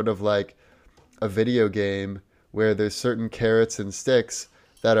it sort of like a video game where there's certain carrots and sticks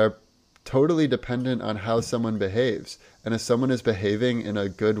that are totally dependent on how someone behaves. And if someone is behaving in a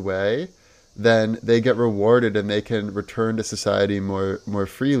good way, then they get rewarded and they can return to society more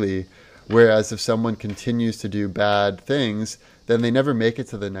freely. Whereas if someone continues to do bad things, then they never make it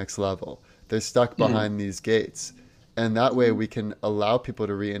to the next level. They're stuck Hmm. behind these gates. And that way we can allow people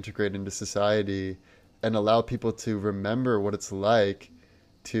to reintegrate into society and allow people to remember what it's like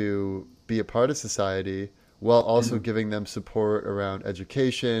to be a part of society while also Hmm. giving them support around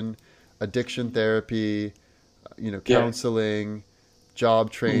education, addiction therapy, Yeah. counseling, job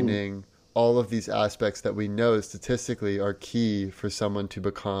Hmm. training, all of these aspects that we know statistically are key for someone to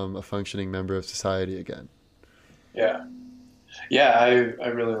become a functioning member of society again. Yeah. Yeah. I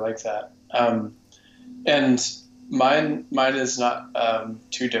really like that. And mine is not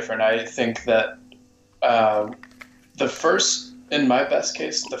too different. I think that uh, the first in my best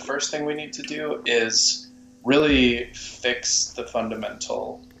case, the first thing we need to do is really fix the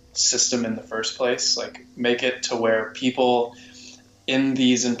fundamental system in the first place. Like, make it to where people in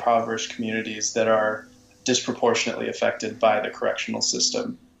these impoverished communities that are disproportionately affected by the correctional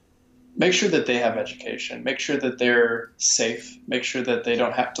system, make sure that they have education, make sure that they're safe, make sure that they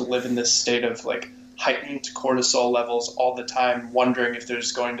don't have to live in this state of like heightened cortisol levels all the time, wondering if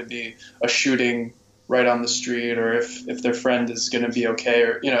there's going to be a shooting right on the street, or if their friend is going to be okay,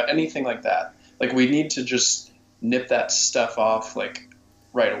 or anything like that. Like, we need to just nip that stuff off like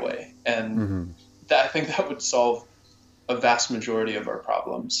right away, and I think that would solve a vast majority of our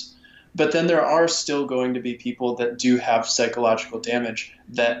problems. But then there are still going to be people that do have psychological damage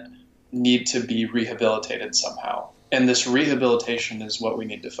that need to be rehabilitated somehow. And this rehabilitation is what we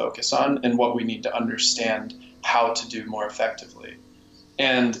need to focus on and what we need to understand how to do more effectively.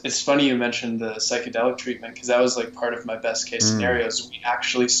 And it's funny you mentioned the psychedelic treatment, because that was like part of my best case scenarios. We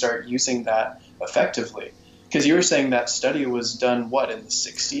actually start using that effectively. Because you were saying that study was done, what, in the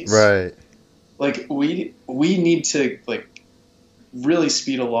 60s? Right. Like, we need to like really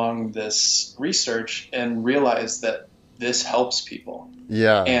speed along this research and realize that this helps people.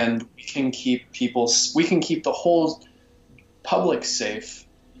 Yeah. And we can keep the whole public safe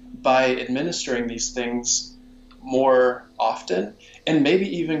by administering these things more often, and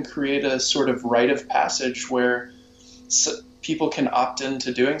maybe even create a sort of rite of passage where people can opt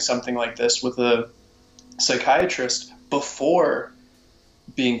into doing something like this with a psychiatrist before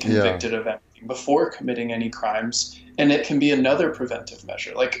being convicted of anything, before committing any crimes. And it can be another preventive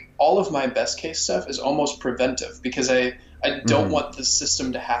measure. Like, all of my best case stuff is almost preventive, because I don't want the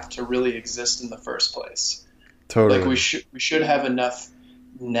system to have to really exist in the first place. Totally. Like, we should have enough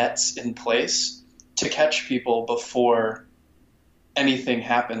nets in place to catch people before anything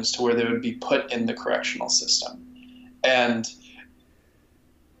happens to where they would be put in the correctional system. And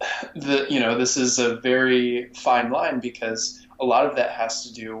this is a very fine line, because a lot of that has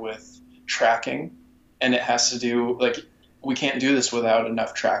to do with tracking, and it has to do, like, we can't do this without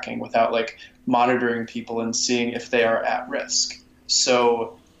enough tracking, without like monitoring people and seeing if they are at risk.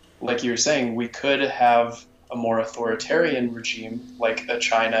 So, like you were saying, we could have a more authoritarian regime like a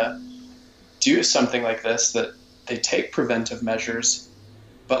China do something like this, that they take preventive measures,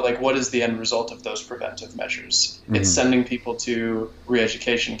 but like, what is the end result of those preventive measures? It's sending people to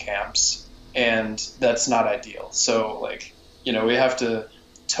re-education camps, and that's not ideal. So like, we have to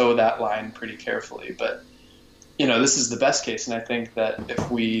toe that line pretty carefully, but this is the best case. And I think that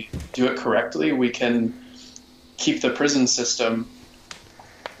if we do it correctly, we can keep the prison system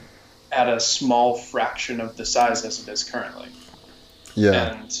at a small fraction of the size as it is currently.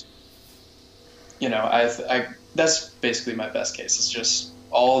 Yeah. And, I that's basically my best case. It's just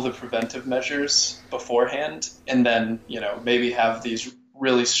all the preventive measures beforehand, and then, maybe have these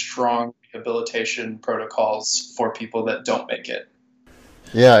really strong rehabilitation protocols for people that don't make it.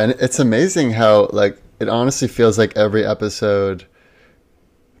 Yeah. And it's amazing how, like, it honestly feels like every episode,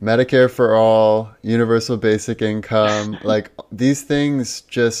 Medicare for all, universal basic income, like these things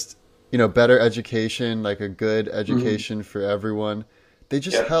just, better education, like a good education for everyone. They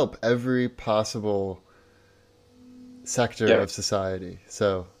just help every possible sector of society.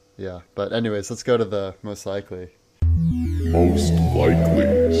 So, yeah. But anyways, let's go to the most likely. Most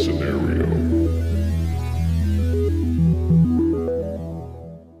likely scenario.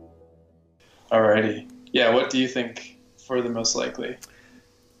 Alrighty. Yeah, what do you think for the most likely?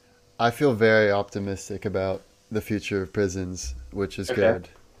 I feel very optimistic about the future of prisons, which is good.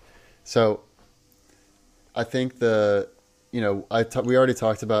 So I think we already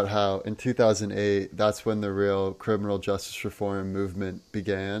talked about how in 2008, that's when the real criminal justice reform movement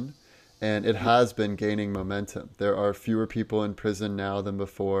began, and it has been gaining momentum. There are fewer people in prison now than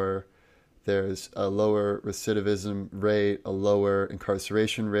before. There's a lower recidivism rate, a lower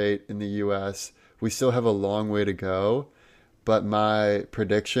incarceration rate in the U.S. We still have a long way to go, but my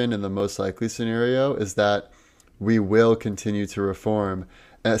prediction in the most likely scenario is that we will continue to reform,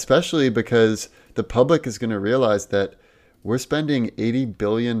 especially because the public is going to realize that we're spending $80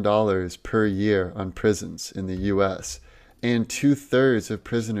 billion per year on prisons in the U.S., and 2/3 of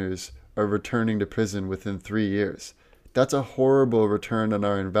prisoners are returning to prison within 3 years. That's a horrible return on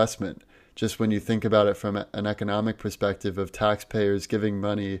our investment, just when you think about it from an economic perspective of taxpayers giving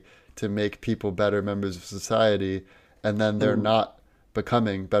money to make people better members of society, and then they're not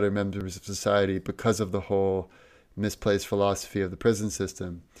becoming better members of society because of the whole misplaced philosophy of the prison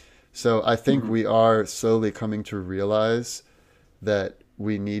system. So I think we are slowly coming to realize that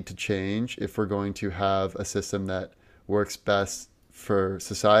we need to change if we're going to have a system that works best for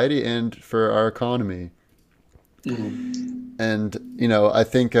society and for our economy. Mm-hmm. And, you know, I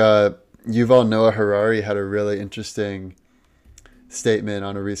think Yuval Noah Harari had a really interesting statement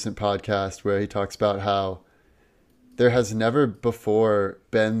on a recent podcast where he talks about how there has never before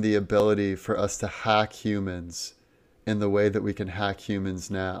been the ability for us to hack humans in the way that we can hack humans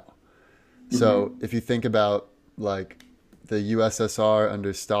now. So if you think about like the USSR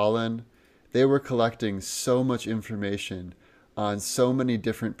under Stalin, they were collecting so much information on so many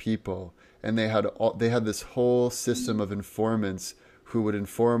different people, and they had this whole system of informants who would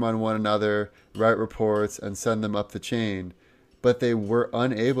inform on one another, write reports, and send them up the chain. But they were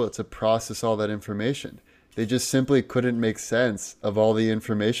unable to process all that information. They just simply couldn't make sense of all the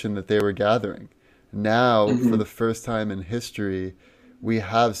information that they were gathering. Now, for the first time in history, we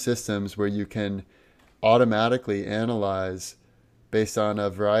have systems where you can automatically analyze, based on a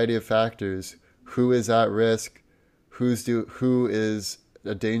variety of factors, who is at risk, who is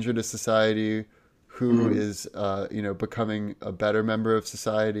a danger to society, who is becoming a better member of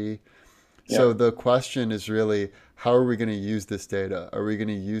society. Yeah. So the question is really, how are we going to use this data? Are we going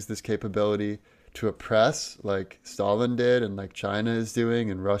to use this capability to oppress like Stalin did and like China is doing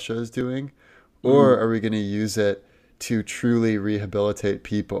and Russia is doing? Or are we going to use it to truly rehabilitate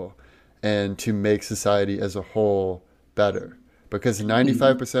people and to make society as a whole better? Because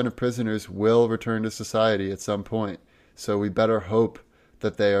 95% of prisoners will return to society at some point. So we better hope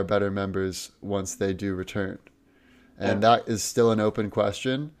that they are better members once they do return. And that is still an open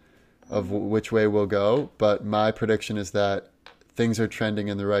question of which way we'll go. But my prediction is that things are trending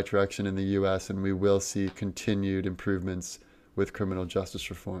in the right direction in the U.S. and we will see continued improvements with criminal justice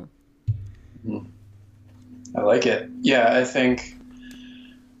reform. I like it. Yeah, I think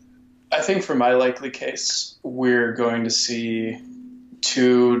for my likely case, we're going to see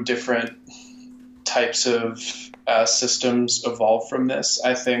two different types of systems evolve from this.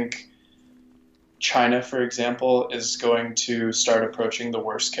 I think China, for example, is going to start approaching the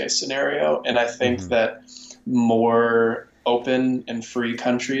worst case scenario. And I think that more open and free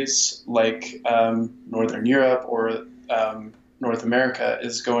countries like Northern Europe or North America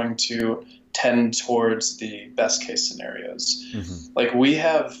is going to tend towards the best case scenarios. Like we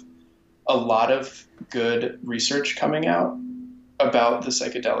have a lot of good research coming out about the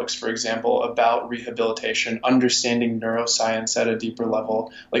psychedelics, for example, about rehabilitation, understanding neuroscience at a deeper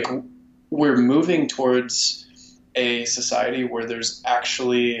level. Like we're moving towards a society where there's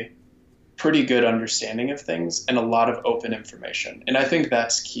actually pretty good understanding of things and a lot of open information. And I think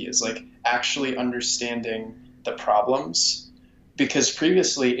that's key, is like actually understanding the problems. Because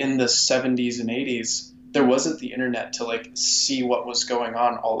previously in the 70s and 80s, there wasn't the internet to like see what was going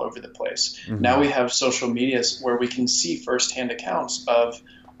on all over the place. Now we have social medias where we can see firsthand accounts of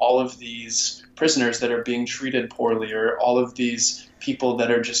all of these prisoners that are being treated poorly, or all of these people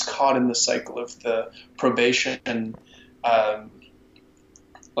that are just caught in the cycle of the probation and the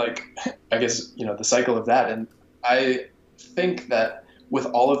cycle of that. And I think that with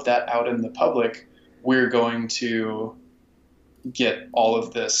all of that out in the public, we're going to get all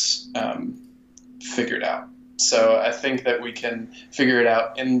of this figured out. So I think that we can figure it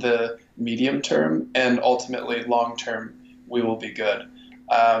out in the medium term, and ultimately long term, we will be good.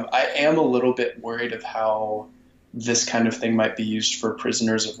 I am a little bit worried of how this kind of thing might be used for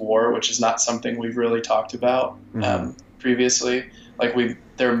prisoners of war, which is not something we've really talked about previously. Like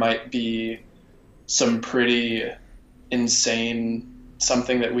there might be some pretty insane,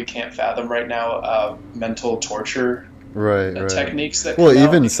 something that we can't fathom right now, mental torture techniques that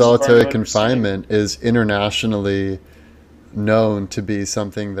even solitary confinement is internationally known to be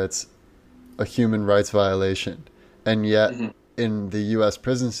something that's a human rights violation, and yet in the US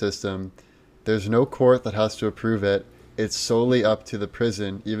prison system there's no court that has to approve it. It's solely up to the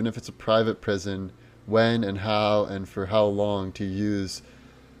prison, even if it's a private prison, when and how and for how long to use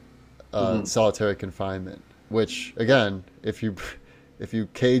solitary confinement, which again, if you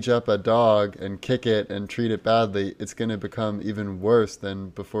cage up a dog and kick it and treat it badly, it's going to become even worse than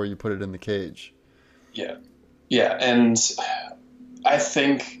before you put it in the cage. Yeah. And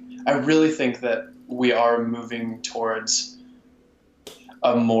I really think that we are moving towards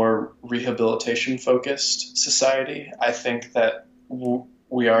a more rehabilitation focused society. I think that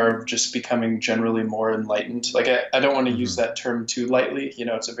we are just becoming generally more enlightened. Like I don't want to use that term too lightly. You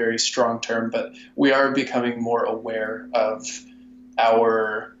know, it's a very strong term, but we are becoming more aware of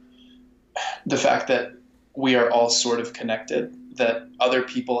the fact that we are all sort of connected, that other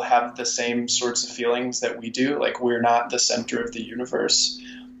people have the same sorts of feelings that we do. Like we're not the center of the universe.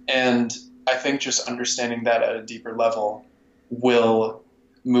 And I think just understanding that at a deeper level will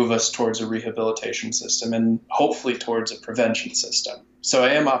move us towards a rehabilitation system and hopefully towards a prevention system. So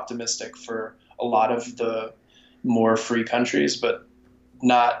I am optimistic for a lot of the more free countries, but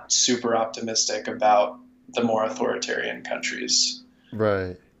not super optimistic about the more authoritarian countries.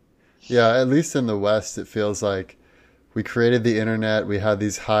 Right. Yeah, at least in the West, it feels like we created the internet. We had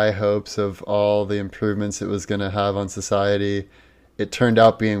these high hopes of all the improvements it was going to have on society. It turned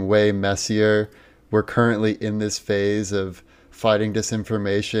out being way messier. We're currently in this phase of fighting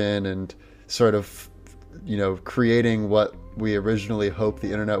disinformation and sort of, creating what we originally hoped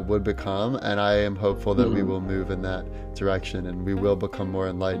the internet would become. And I am hopeful that we will move in that direction and we will become more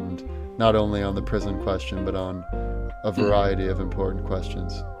enlightened, not only on the prison question, but on a variety of important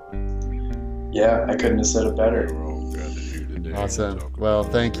questions. Yeah, I couldn't have said it better. Awesome. Well,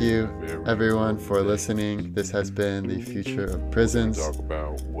 thank you everyone for listening. This has been The Future of Prisons.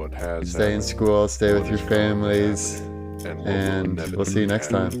 Stay in school, stay with your families, and we'll see you next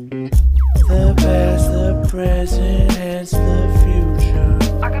time. The past, the present, and the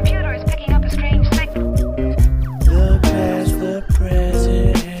future. Our computer is picking up a strange signal. The past, the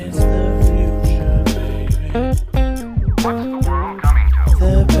present, and the future, baby. What's the world coming to?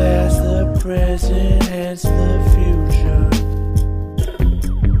 The past, the present, and the future.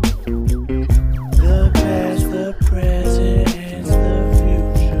 The past, the present, and the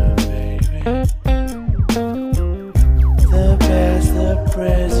future, baby. The past, the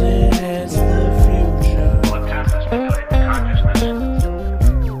present, and the future. Will attempt to stimulate consciousness.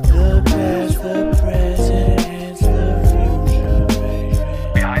 The past, the present, and the future, baby.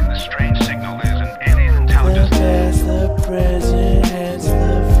 Behind the strange signal is an alien The intelligence. past, the present, and the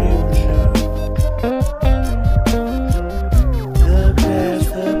future. The past,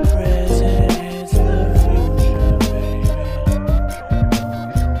 the present, and the future, baby.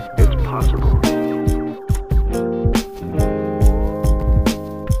 It's possible.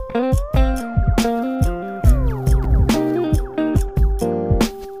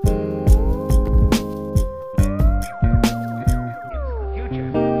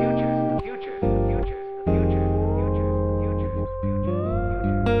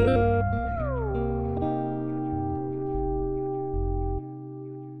 Future.